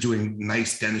 she was doing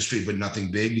nice dentistry, but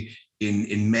nothing big.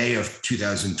 In May of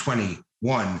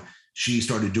 2021, she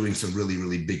started doing some really,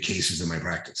 really big cases in my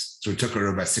practice. So it took her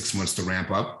about 6 months to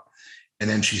ramp up. And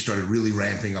then she started really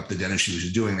ramping up the dentistry she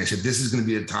was doing. And I said, this is going to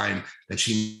be the time that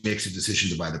she makes a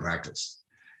decision to buy the practice.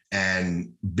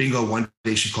 And bingo, one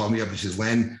day she called me up and she says,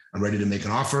 Len, I'm ready to make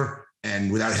an offer.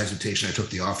 And without hesitation, I took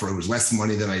the offer. It was less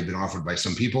money than I had been offered by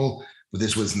some people, but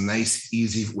this was a nice,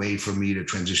 easy way for me to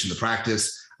transition the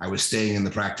practice. I was staying in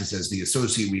the practice as the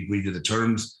associate. We agreed to the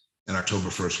terms, and October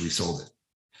 1st, we sold it.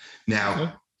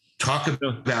 Now, talk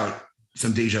about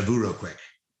some deja vu real quick.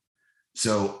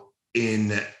 So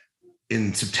in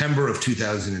September of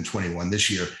 2021, this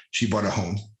year, she bought a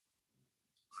home.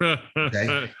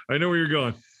 Okay. I know where you're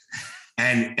going.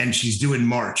 And she's due in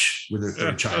March with her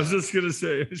third child. I was just going to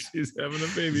say, she's having a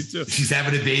baby too. She's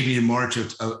having a baby in March,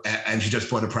 and she just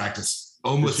bought a practice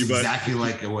almost exactly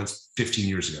like it was 15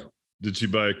 years ago. Did she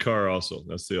buy a car also?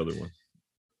 That's the other one.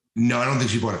 No, I don't think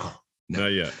she bought a car. No. Not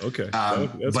yet. Okay.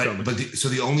 So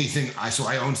the only thing I still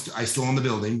own the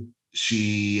building.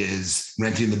 She is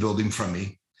renting the building from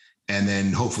me. And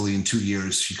then hopefully in 2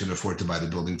 years, she can afford to buy the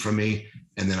building from me.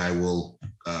 And then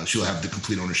she'll have the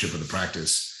complete ownership of the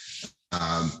practice.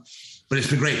 But it's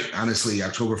been great. Honestly,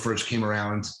 October 1st came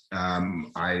around.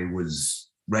 I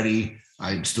was ready.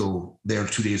 I'm still there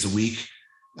 2 days a week,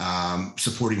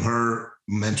 supporting her,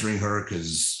 mentoring her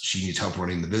because she needs help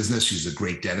running the business. She's a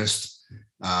great dentist.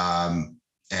 And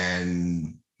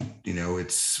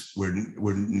this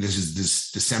is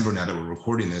this December now that we're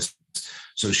recording this.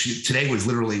 So today was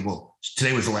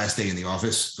the last day in the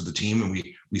office for the team, and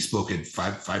we spoke at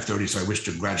 5:30. So I wished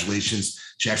her congratulations.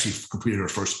 She actually completed her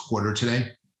first quarter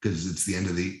today because it's the end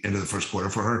of the first quarter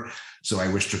for her. So I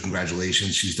wished her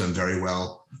congratulations. She's done very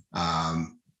well.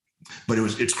 But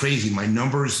it's crazy. Our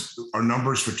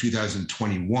numbers for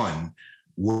 2021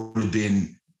 would have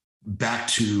been back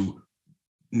to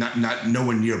not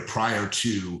nowhere near prior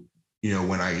to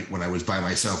when I was by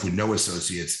myself with no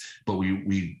associates, but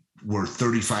we were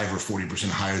 35 or 40%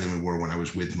 higher than we were when I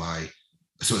was with my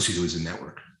associate who was in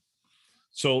network.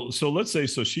 So let's say,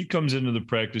 so she comes into the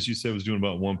practice, you said was doing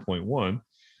about 1.1.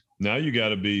 Now you got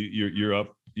to be, you're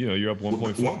up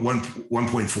 1.4.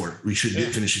 1.4. We should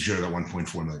finish the year at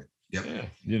 1.4 million. Yep.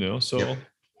 Yeah. So, yep.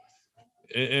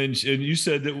 And you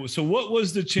said that, so what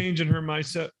was the change in her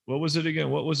mindset? What was it again?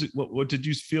 What was it? What did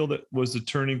you feel that was the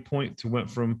turning point to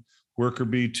went from worker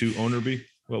bee to owner bee?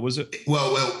 What was it?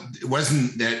 Well, it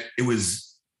wasn't that. It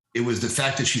was the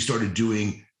fact that she started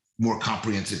doing more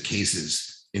comprehensive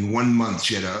cases. In 1 month,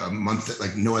 she had a month that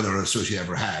like no other associate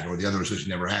ever had, or the other associate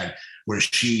never had, where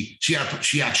she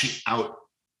actually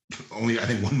only I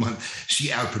think 1 month, she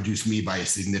outproduced me by a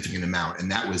significant amount. And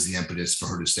that was the impetus for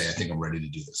her to say, I think I'm ready to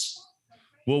do this.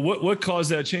 Well, what caused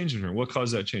that change in her? What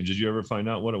caused that change? Did you ever find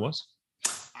out what it was?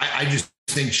 I just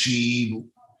think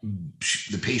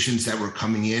the patients that were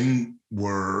coming in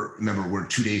were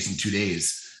 2 days and 2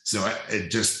 days. So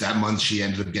that month she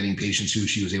ended up getting patients who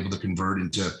she was able to convert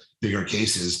into bigger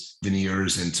cases,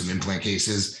 veneers and some implant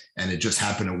cases. And it just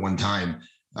happened at one time,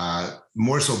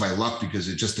 more so by luck, because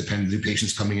it just depended on new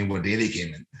patients coming in, what day they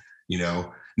came in,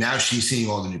 Now she's seeing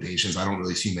all the new patients. I don't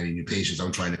really see many new patients.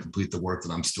 I'm trying to complete the work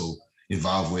that I'm still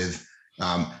involved with.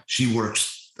 She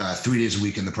works 3 days a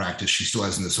week in the practice. She still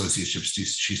has an associateship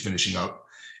she's finishing up.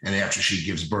 And after she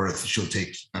gives birth, she'll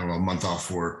take, a month off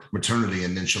for maternity,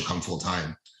 and then she'll come full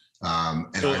time.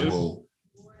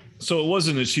 So it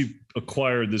wasn't that she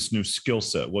acquired this new skill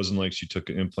set. It wasn't like she took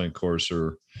an implant course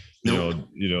or, the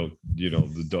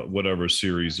whatever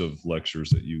series of lectures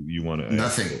that you want to.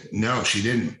 Nothing. No, she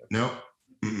didn't. No.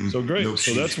 Mm-mm. So great.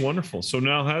 So that's wonderful. So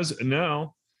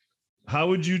now, how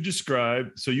would you describe?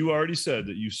 So you already said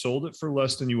that you sold it for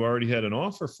less than you already had an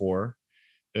offer for.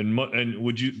 And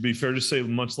would you be fair to say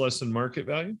much less than market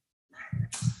value?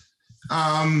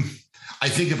 I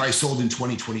think if I sold in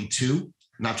 2022,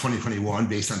 not 2021,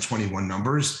 based on 21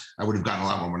 numbers, I would have gotten a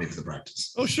lot more money for the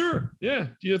practice. Oh, sure. Yeah.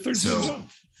 You have 13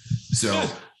 So,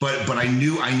 but I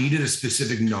knew I needed a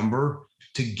specific number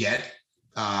to get,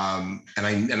 and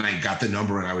I got the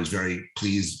number, and I was very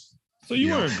pleased. So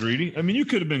you weren't greedy. I mean, you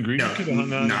could have been greedy. You could have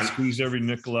hung on and squeezed every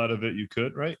nickel out of it. You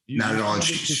could, right? Not at all.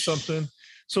 Something.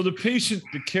 So the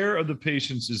care of the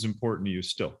patients is important to you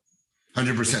still.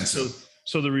 100%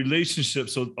 So the relationship,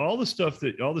 so all the stuff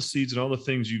all the seeds and all the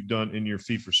things you've done in your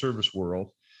fee-for-service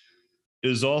world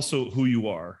is also who you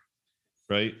are,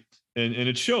 right? And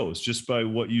it shows just by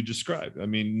what you described. I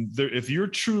mean, if you're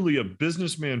truly a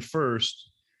businessman first,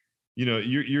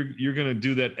 you're going to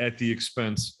do that at the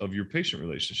expense of your patient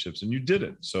relationships, and you did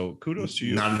it. So kudos to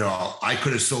you. Not at all. I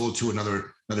could have sold to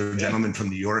another gentleman from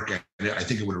New York. I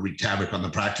think it would have wreaked havoc on the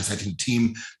practice. I think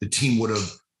the team would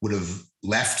have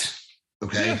left.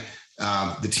 Okay.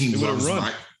 Yeah. The team loves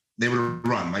they would have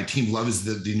run. My team loves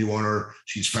the new owner.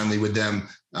 She's friendly with them.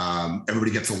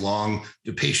 Everybody gets along.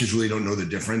 The patients really don't know the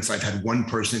difference. I've had one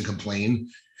person complain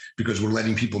because we're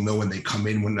letting people know when they come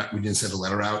in, when we didn't send a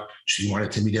letter out. She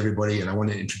wanted to meet everybody, and I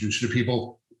wanted to introduce her to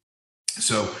people.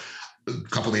 So a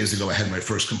couple of days ago, I had my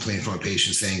first complaint from a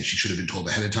patient saying she should have been told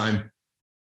ahead of time,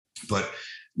 but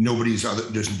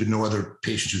there's been no other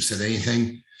patients who said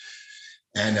anything.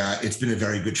 And it's been a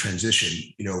very good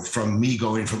transition, from me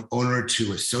going from owner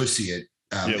to associate.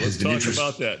 Let's talk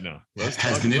about that now. Let's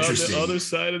talk about the other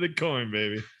side of the coin,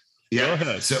 baby. Yeah. Go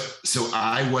ahead. So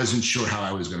I wasn't sure how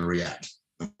I was going to react.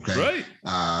 Okay.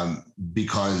 Right.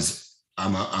 Because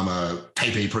I'm a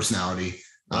type A personality.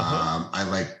 I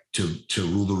like to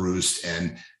rule the roost.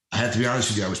 And I have to be honest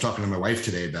with you, I was talking to my wife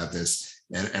today about this,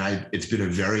 and it's been a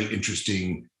very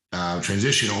interesting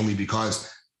transition, only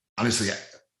because honestly,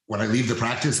 when I leave the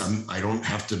practice, I'm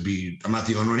not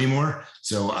the owner anymore.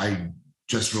 So I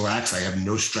just relax. I have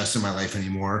no stress in my life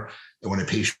anymore. And when a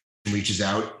patient reaches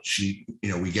out,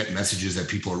 we get messages that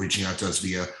people are reaching out to us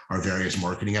via our various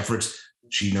marketing efforts.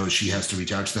 She knows she has to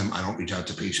reach out to them. I don't reach out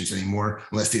to patients anymore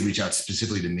unless they reach out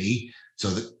specifically to me. So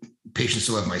the patients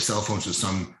still have my cell phone. So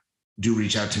some do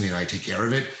reach out to me and I take care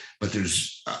of it. But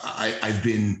I've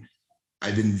been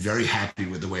very happy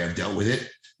with the way I've dealt with it.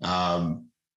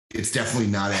 It's definitely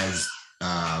not as,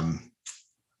 I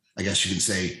guess you can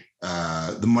say,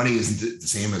 the money isn't the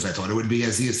same as I thought it would be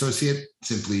as the associate,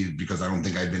 simply because I don't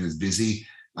think I've been as busy.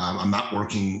 I'm not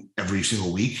working every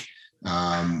single week.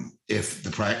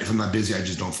 If I'm not busy, I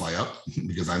just don't fly up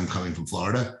because I'm coming from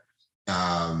Florida.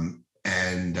 The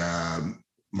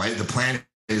plan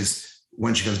is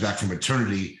when she comes back from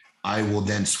maternity, I will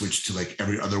then switch to like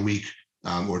every other week,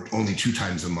 or only 2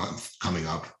 times a month coming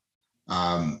up.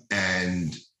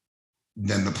 And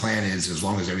then the plan is, as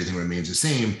long as everything remains the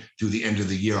same, through the end of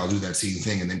the year, I'll do that same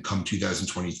thing. And then come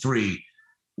 2023,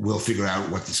 we'll figure out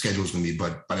what the schedule is going to be.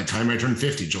 But by the time I turn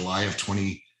 50, July of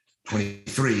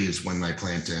 2023 is when I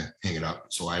plan to hang it up.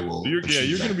 So I will. You're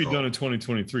going to be done in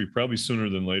 2023, probably sooner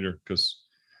than later, because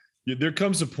there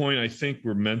comes a point, I think,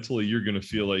 where mentally you're going to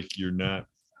feel like you're not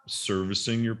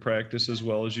servicing your practice as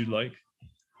well as you'd like.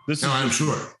 I'm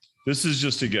sure. This is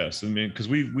just a guess. I mean, because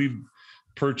we've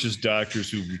purchased doctors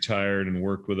who retired and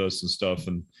worked with us and stuff,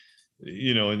 and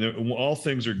all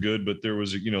things are good, but there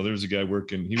was a guy he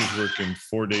was working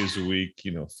 4 days a week,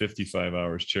 55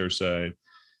 hours chairside,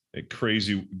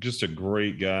 crazy, just a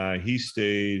great guy.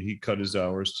 He cut his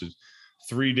hours to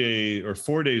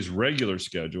 4 days regular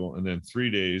schedule, and then 3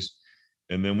 days,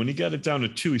 and then when he got it down to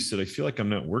 2, he said, I feel like I'm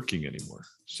not working anymore.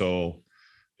 So,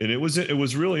 and it was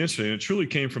really interesting. It truly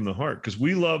came from the heart, because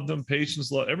we loved them.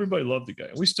 Patients everybody loved the guy.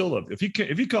 We still love him.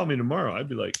 If he called me tomorrow, I'd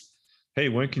be like, hey,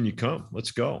 when can you come?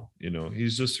 Let's go.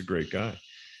 He's just a great guy.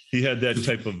 He had that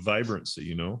type of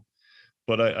vibrancy,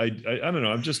 but I don't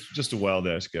know. I'm just a wild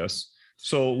ass guess.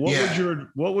 So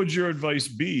what would your advice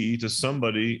be to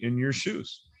somebody in your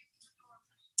shoes?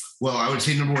 Well, I would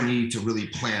say number one, you need to really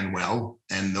plan well.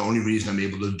 And the only reason I'm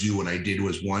able to do what I did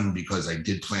was, one, because I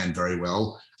did plan very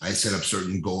well. I set up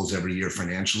certain goals every year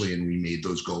financially, and we made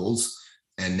those goals.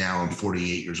 And now I'm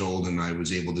 48 years old, and I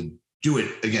was able to do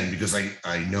it again because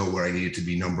I know where I needed to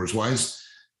be numbers wise.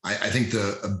 I think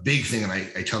a big thing, and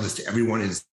I tell this to everyone,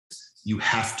 is you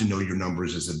have to know your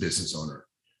numbers as a business owner.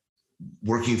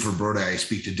 Working for Berta, I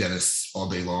speak to dentists all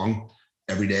day long,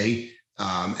 every day.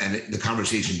 And the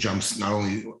conversation jumps, it's not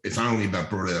only about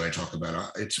Berta that I talk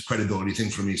about, it's a credibility thing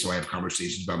for me. So I have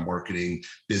conversations about marketing,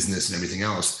 business, and everything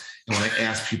else. And when I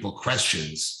ask people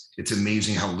questions, it's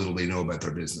amazing how little they know about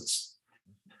their business.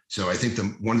 So I think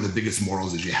one of the biggest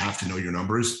morals is you have to know your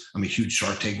numbers. I'm a huge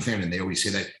Shark Tank fan, and they always say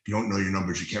that if you don't know your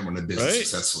numbers, you can't run a business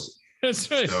successfully.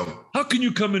 That's right. So how can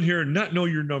you come in here and not know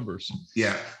your numbers?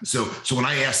 Yeah. So when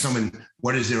I ask someone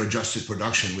what is their adjusted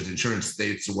production with insurance,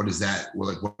 they say, what is that? Well,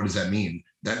 like, what does that mean?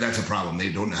 That's a problem.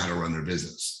 They don't know how to run their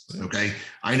business. Okay.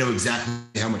 I know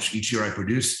exactly how much each year I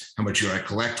produce, how much year I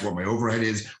collect, what my overhead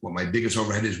is, what my biggest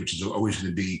overhead is, which is always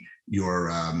going to be your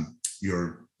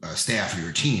staff or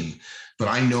your team. But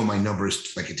I know my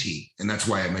numbers like a T, and that's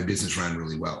why my business ran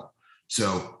really well.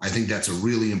 So I think that's a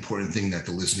really important thing that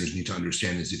the listeners need to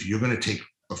understand is if you're going to take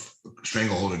a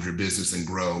stranglehold of your business and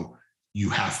grow,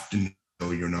 you have to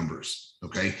know your numbers.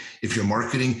 Okay. If you're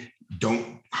marketing,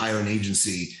 don't hire an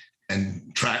agency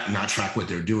and not track what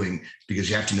they're doing, because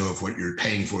you have to know if what you're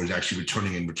paying for is actually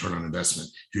returning in return on investment.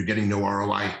 If you're getting no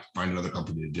ROI, find another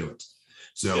company to do it.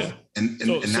 So, yeah. and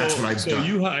that's what I've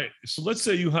done. So let's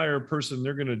say you hire a person,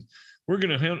 we're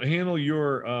going to handle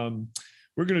your,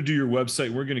 we're going to do your website.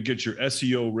 We're going to get your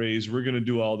SEO raised. We're going to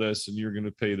do all this, and you're going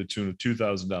to pay the tune of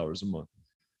 $2,000 a month.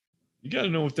 You got to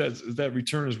know if that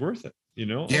return is worth it.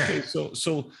 Yeah. Okay.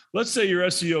 So let's say your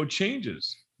SEO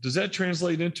changes. Does that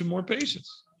translate into more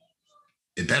patients?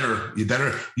 It better. You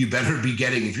better be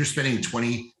getting. If you're spending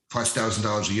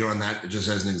 $20,000+ a year on that, just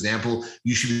as an example,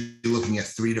 you should be looking at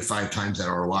 3 to 5 times that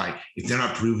ROI. If they're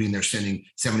not proving they're sending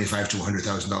 $75,000 to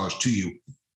 $100,000 to you,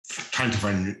 time to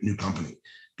find a new company.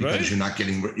 Because you're not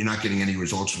getting any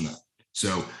results from that.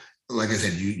 So, like I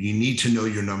said, you need to know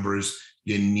your numbers.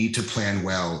 You need to plan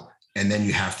well, and then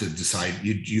you have to decide.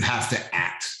 You have to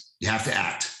act. You have to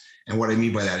act. And what I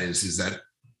mean by that is that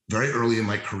very early in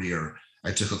my career,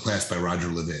 I took a class by Roger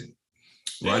Levin.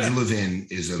 Yeah. Roger Levin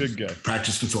is a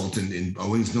practice consultant in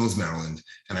Owings Mills, Maryland,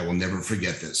 and I will never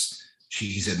forget this.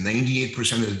 He said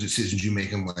 98% of the decisions you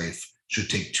make in life should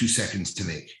take 2 seconds to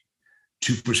make.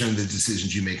 2% of the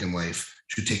decisions you make in life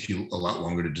should take you a lot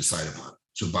longer to decide upon.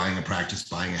 So buying a practice,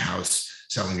 buying a house,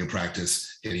 selling your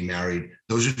practice, getting married,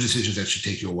 those are decisions that should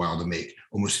take you a while to make.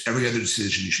 Almost every other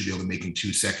decision you should be able to make in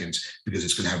 2 seconds, because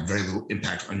it's going to have very little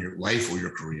impact on your life or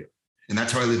your career. And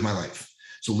that's how I live my life.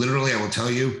 So literally, I will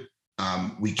tell you,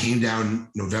 we came down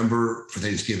November for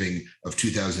Thanksgiving of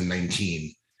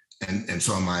 2019 and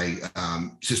saw my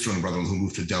sister and brother-in-law who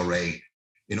moved to Delray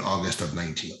in August of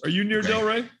 19. Are you near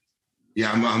Delray?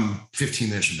 Yeah, I'm 15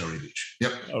 minutes from Delray Beach.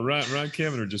 Yep. Oh, Ron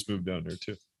Kamener just moved down there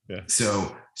too. Yeah.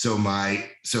 So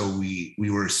we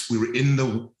were in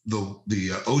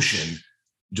the ocean,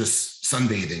 just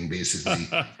sunbathing basically.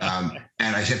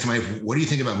 And I said to my wife, "What do you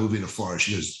think about moving to Florida?"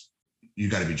 She goes, "You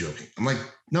got to be joking." I'm like,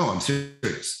 "No, I'm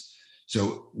serious."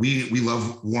 So we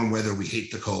love warm weather. We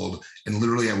hate the cold. And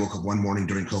literally, I woke up one morning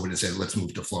during COVID and said, "Let's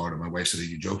move to Florida." My wife said, "Are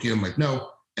you joking?" I'm like,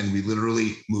 "No." And we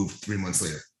literally moved 3 months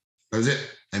later. That was it.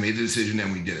 I made the decision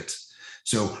and we did it.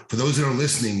 So for those that are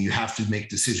listening, you have to make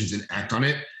decisions and act on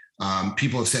it.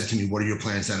 People have said to me, "What are your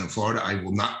plans down in Florida?" I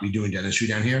will not be doing dentistry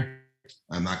down here.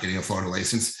 I'm not getting a Florida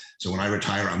license. So when I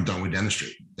retire, I'm done with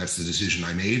dentistry. That's the decision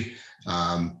I made.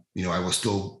 I will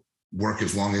still work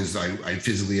as long as I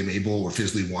physically am able or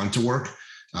physically want to work.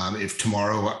 If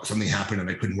tomorrow something happened and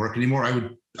I couldn't work anymore,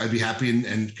 I'd be happy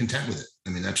and content with it. I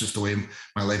mean, that's just the way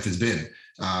my life has been.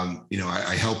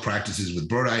 I help practices with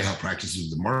Broda. I help practices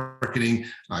with the marketing.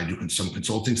 I do some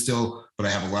consulting still, but I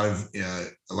have a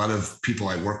lot of people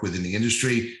I work with in the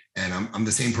industry, and I'm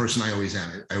the same person I always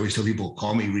am. I always tell people,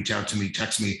 call me, reach out to me,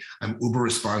 text me. I'm uber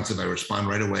responsive. I respond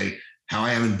right away. How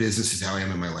I am in business is how I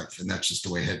am in my life, and that's just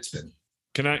the way it's been.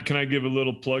 Can I give a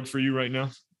little plug for you right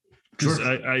now? Because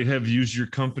sure. I have used your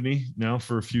company now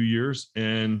for a few years,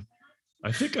 and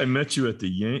I think I met you at the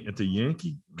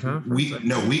Yankee conference.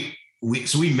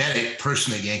 We met in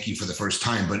person at Yankee for the first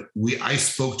time, but I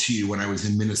spoke to you when I was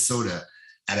in Minnesota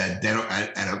at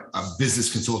a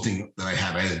business consulting that I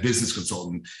have. I had a business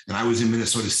consultant, and I was in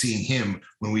Minnesota seeing him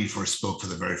when we first spoke for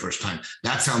the very first time.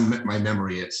 That's how my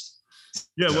memory is.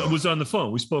 Yeah, so, well, it was on the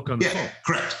phone. We spoke on the phone.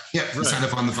 Correct. Yeah, we signed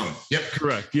up on the phone. Yep.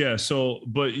 Correct. Yeah. So,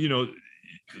 but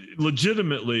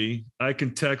legitimately, I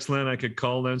can text Len, I could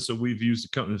call Len. So we've used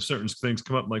certain things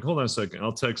come up. I'm like, hold on a second,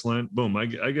 I'll text Len. Boom, I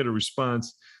get a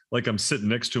response like I'm sitting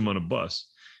next to him on a bus,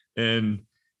 and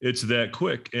it's that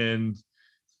quick. And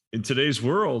in today's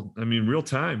world, I mean, real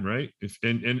time, right?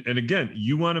 And again,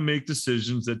 you want to make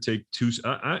decisions that take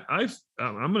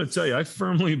I'm going to tell you, I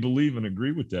firmly believe and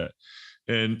agree with that.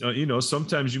 And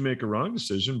sometimes you make a wrong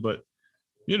decision, but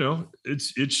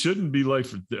it shouldn't be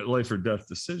life or death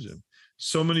decision.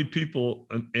 So many people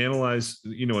analyze,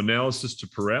 analysis to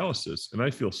paralysis, and I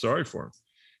feel sorry for them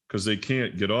because they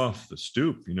can't get off the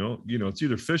stoop. It's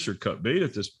either fish or cut bait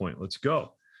at this point. Let's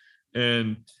go.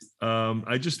 And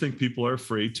I just think people are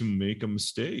afraid to make a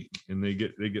mistake, and they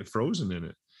get frozen in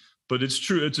it. But it's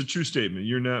true. It's a true statement.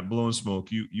 You're not blowing smoke.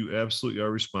 You absolutely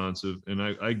are responsive. And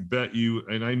I bet you,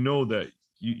 and I know that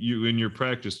you in your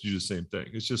practice do the same thing.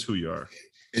 It's just who you are.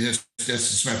 And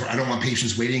that's I don't want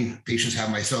patients waiting. Patients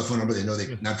have my cell phone number. They know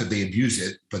not that they abuse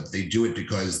it, but they do it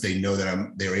because they know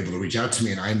that they're able to reach out to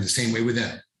me, and I'm the same way with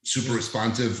them. Super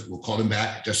responsive. We'll call them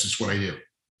back. That's just what I do.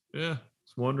 Yeah,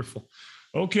 it's wonderful.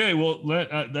 Okay, well,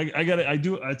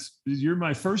 you're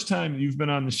my first time you've been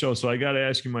on the show, so I got to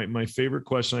ask you my favorite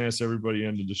question I ask everybody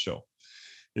end of the show.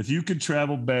 If you could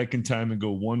travel back in time and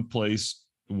go one place,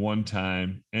 one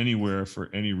time, anywhere for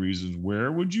any reason,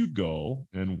 where would you go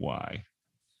and why?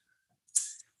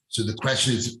 So the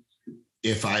question is,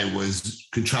 if I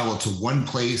could travel to one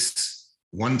place,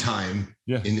 one time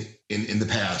in the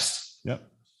past,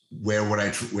 where would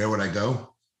I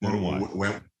go? And why?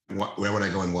 Where would I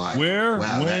go and why?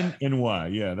 When, and why?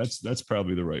 Yeah, that's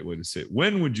probably the right way to say it.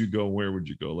 When would you go? Where would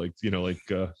you go? Like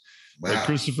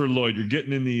Christopher Lloyd, you're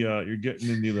getting in the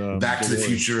Back to the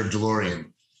Future of DeLorean.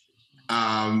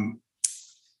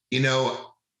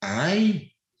 I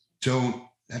don't.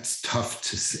 That's tough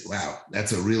to say. Wow,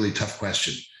 that's a really tough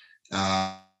question.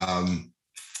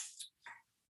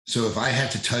 So if I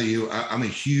had to tell you, I'm a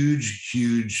huge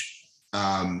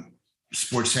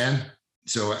sports fan.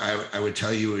 So I would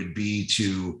tell you it would be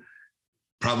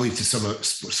probably to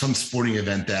some sporting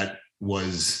event that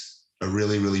was a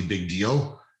really, really big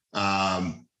deal.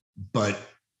 But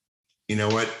you know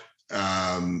what?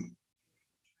 I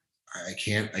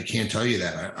can't tell you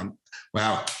that.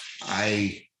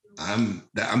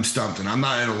 I'm stumped, and I'm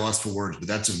not at a loss for words, but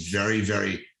that's a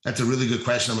really good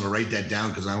question. I'm going to write that down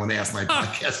because I want to ask my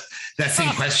podcast that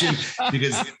same question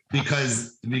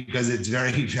because it's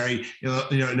very, very,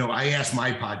 I asked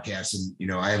my podcast, and,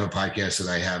 I have a podcast that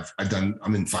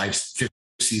I'm in 5th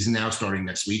season now, starting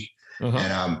next week. Uh-huh.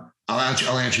 And, I'll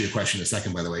answer your question in a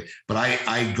second, by the way, but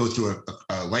I go through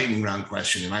a lightning round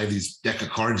question, and I have these deck of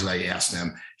cards that I ask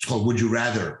them. It's called, would you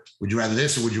rather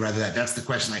this or would you rather that? That's the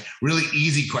question. Really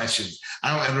easy questions.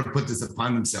 I don't ever put this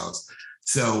upon themselves.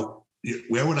 So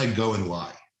where would I go and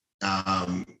why?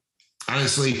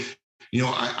 Honestly,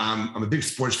 I'm a big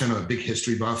sports fan. I'm a big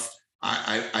history buff.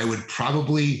 I would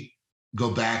probably go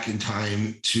back in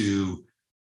time to,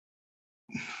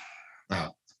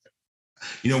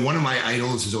 one of my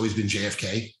idols has always been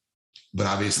JFK, but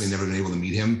obviously never been able to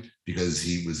meet him because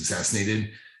he was assassinated.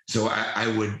 So I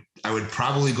would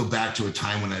probably go back to a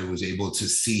time when I was able to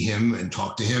see him and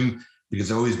talk to him,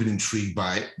 because I've always been intrigued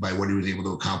by what he was able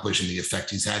to accomplish and the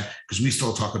effect he's had, because we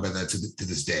still talk about that to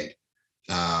this day.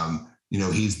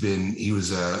 He was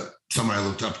someone I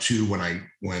looked up to when I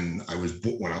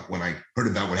heard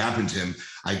about what happened to him.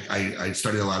 I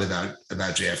studied a lot about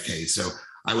JFK. So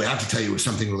I would have to tell you it was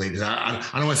something related. I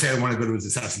don't want to say I want to go to his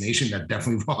assassination. That's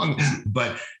definitely wrong.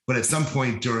 But at some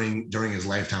point during his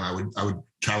lifetime, I would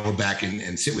travel back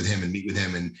and sit with him and meet with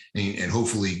him and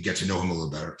hopefully get to know him a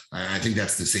little better. I think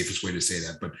that's the safest way to say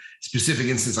that. But specific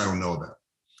instance, I don't know about.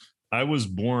 I was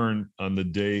born on the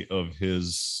day of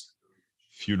his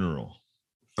funeral.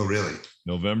 Oh, really?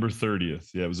 November 30th.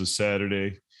 Yeah, it was a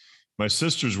Saturday. My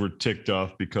sisters were ticked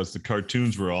off because the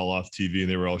cartoons were all off TV and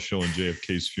they were all showing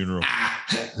JFK's funeral.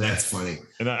 That's funny.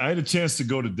 And I had a chance to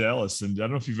go to Dallas, and I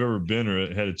don't know if you've ever been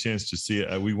or had a chance to see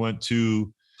it. We went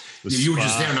to you were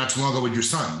just there not too long ago with your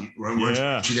son. Weren't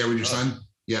you there with your son?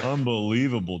 Yeah.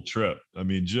 Unbelievable trip. I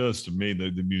mean, just made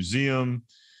the museum,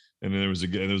 and then there was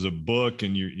a book,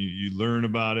 and you learn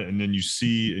about it, and then you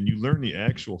see and you learn the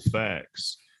actual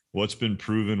facts, what's been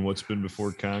proven, what's been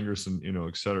before Congress, and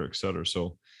et cetera, et cetera.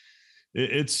 So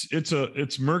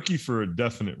it's murky for a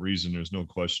definite reason. There's no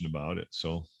question about it.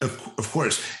 So of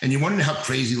course. And you want to know how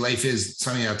crazy life is,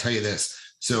 Sonny? I'll tell you this.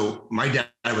 So my dad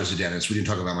was a dentist. We didn't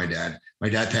talk about my dad. My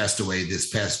dad passed away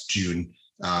this past June.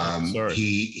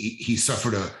 He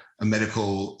suffered a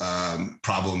medical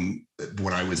problem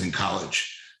when I was in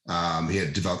college. He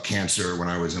had developed cancer when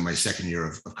I was in my second year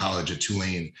of college at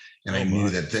Tulane. And I knew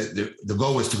that the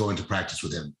goal was to go into practice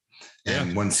with him.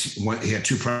 And he had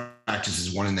 2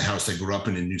 practices, one in the house I grew up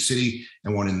in New City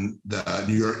and one in the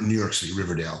New York City,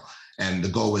 Riverdale. And the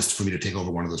goal was for me to take over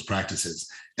one of those practices.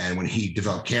 And when he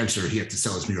developed cancer, he had to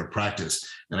sell his New York practice.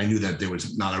 And I knew that there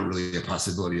was not really a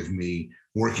possibility of me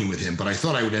working with him, but I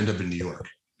thought I would end up in New York.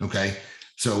 Okay.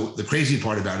 So the crazy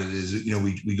part about it is,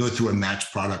 we go through a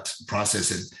match product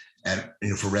process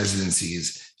for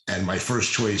residencies. And my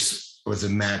first choice was a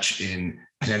match in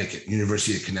Connecticut,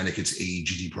 University of Connecticut's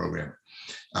AEGD program.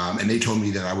 And they told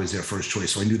me that I was their first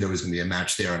choice. So I knew there was going to be a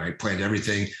match there, and I planned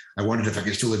everything. I wondered if I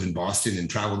could still live in Boston and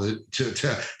travel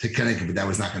to Connecticut, but that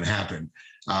was not going to happen.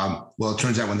 Well, it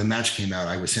turns out when the match came out,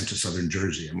 I was sent to Southern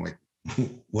Jersey. I'm like,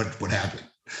 what happened?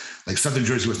 Like, Southern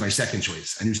Jersey was my second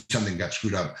choice. I knew something got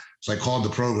screwed up. So I called the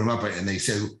program up, and they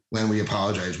said, Len, we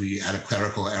apologize. We had a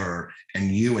clerical error,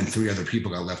 and you and 3 other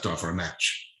people got left off our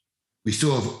match. We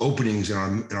still have openings in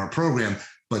our program,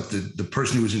 but the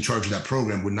person who was in charge of that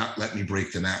program would not let me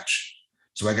break the match.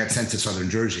 So I got sent to Southern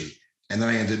Jersey. And then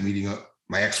I ended up meeting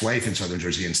my ex-wife in Southern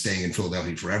Jersey and staying in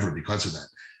Philadelphia forever because of that.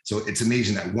 So it's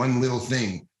amazing that one little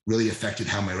thing really affected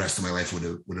how my rest of my life would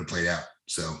have played out.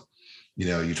 So,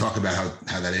 you talk about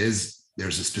how that is.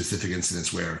 There's a specific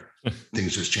incidents where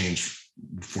things just changed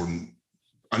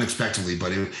unexpectedly,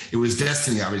 but it was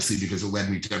destiny, obviously, because it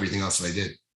led me to everything else that I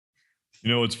did.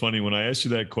 It's funny, when I asked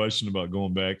you that question about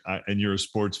going back, and you're a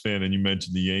sports fan, and you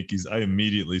mentioned the Yankees, I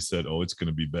immediately said, "Oh, it's going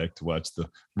to be back to watch the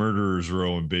Murderers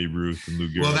Row and Babe Ruth and Lou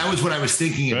Gehrig." Well, that was what I was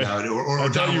thinking about, or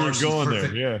Don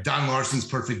Larson's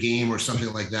perfect game, or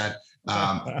something like that.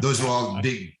 Those are all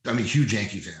big, huge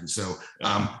Yankee fans. So,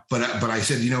 but I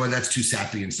said, you know what, that's too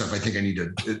sappy and stuff. I think I need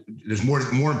to, there's more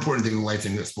important thing in life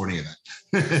than a sporting event.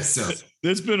 So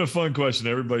it's been a fun question.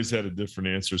 Everybody's had a different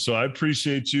answer. So I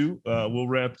appreciate you. We'll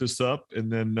wrap this up,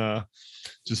 and then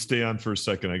just stay on for a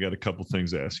second. I got a couple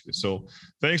things to ask you. So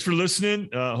thanks for listening.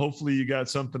 Hopefully you got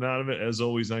something out of it. As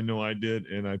always, I know I did,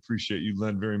 and I appreciate you,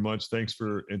 Len, very much. Thanks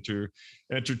for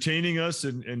entertaining us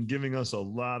and giving us a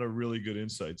lot of really good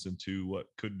insights into what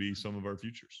could be some of our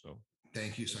futures. So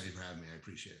thank you, Sonny, for having me. I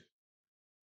appreciate it.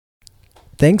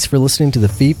 Thanks for listening to the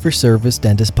Fee-for-Service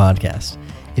Dentist Podcast.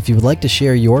 If you would like to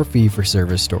share your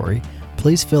fee-for-service story,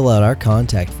 please fill out our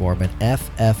contact form at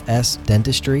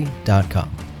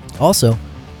ffsdentistry.com. Also,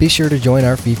 be sure to join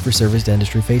our Fee-for-Service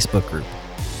Dentistry Facebook group.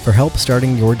 For help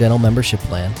starting your dental membership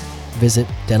plan, visit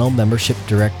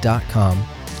dentalmembershipdirect.com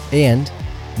and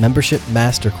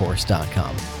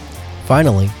membershipmastercourse.com.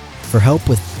 Finally, for help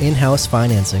with in-house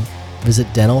financing, visit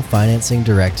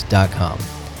dentalfinancingdirect.com.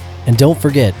 And don't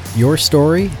forget, your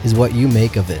story is what you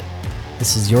make of it.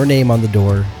 This is your name on the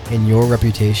door and your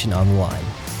reputation on the line.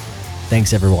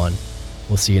 Thanks, everyone.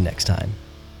 We'll see you next time.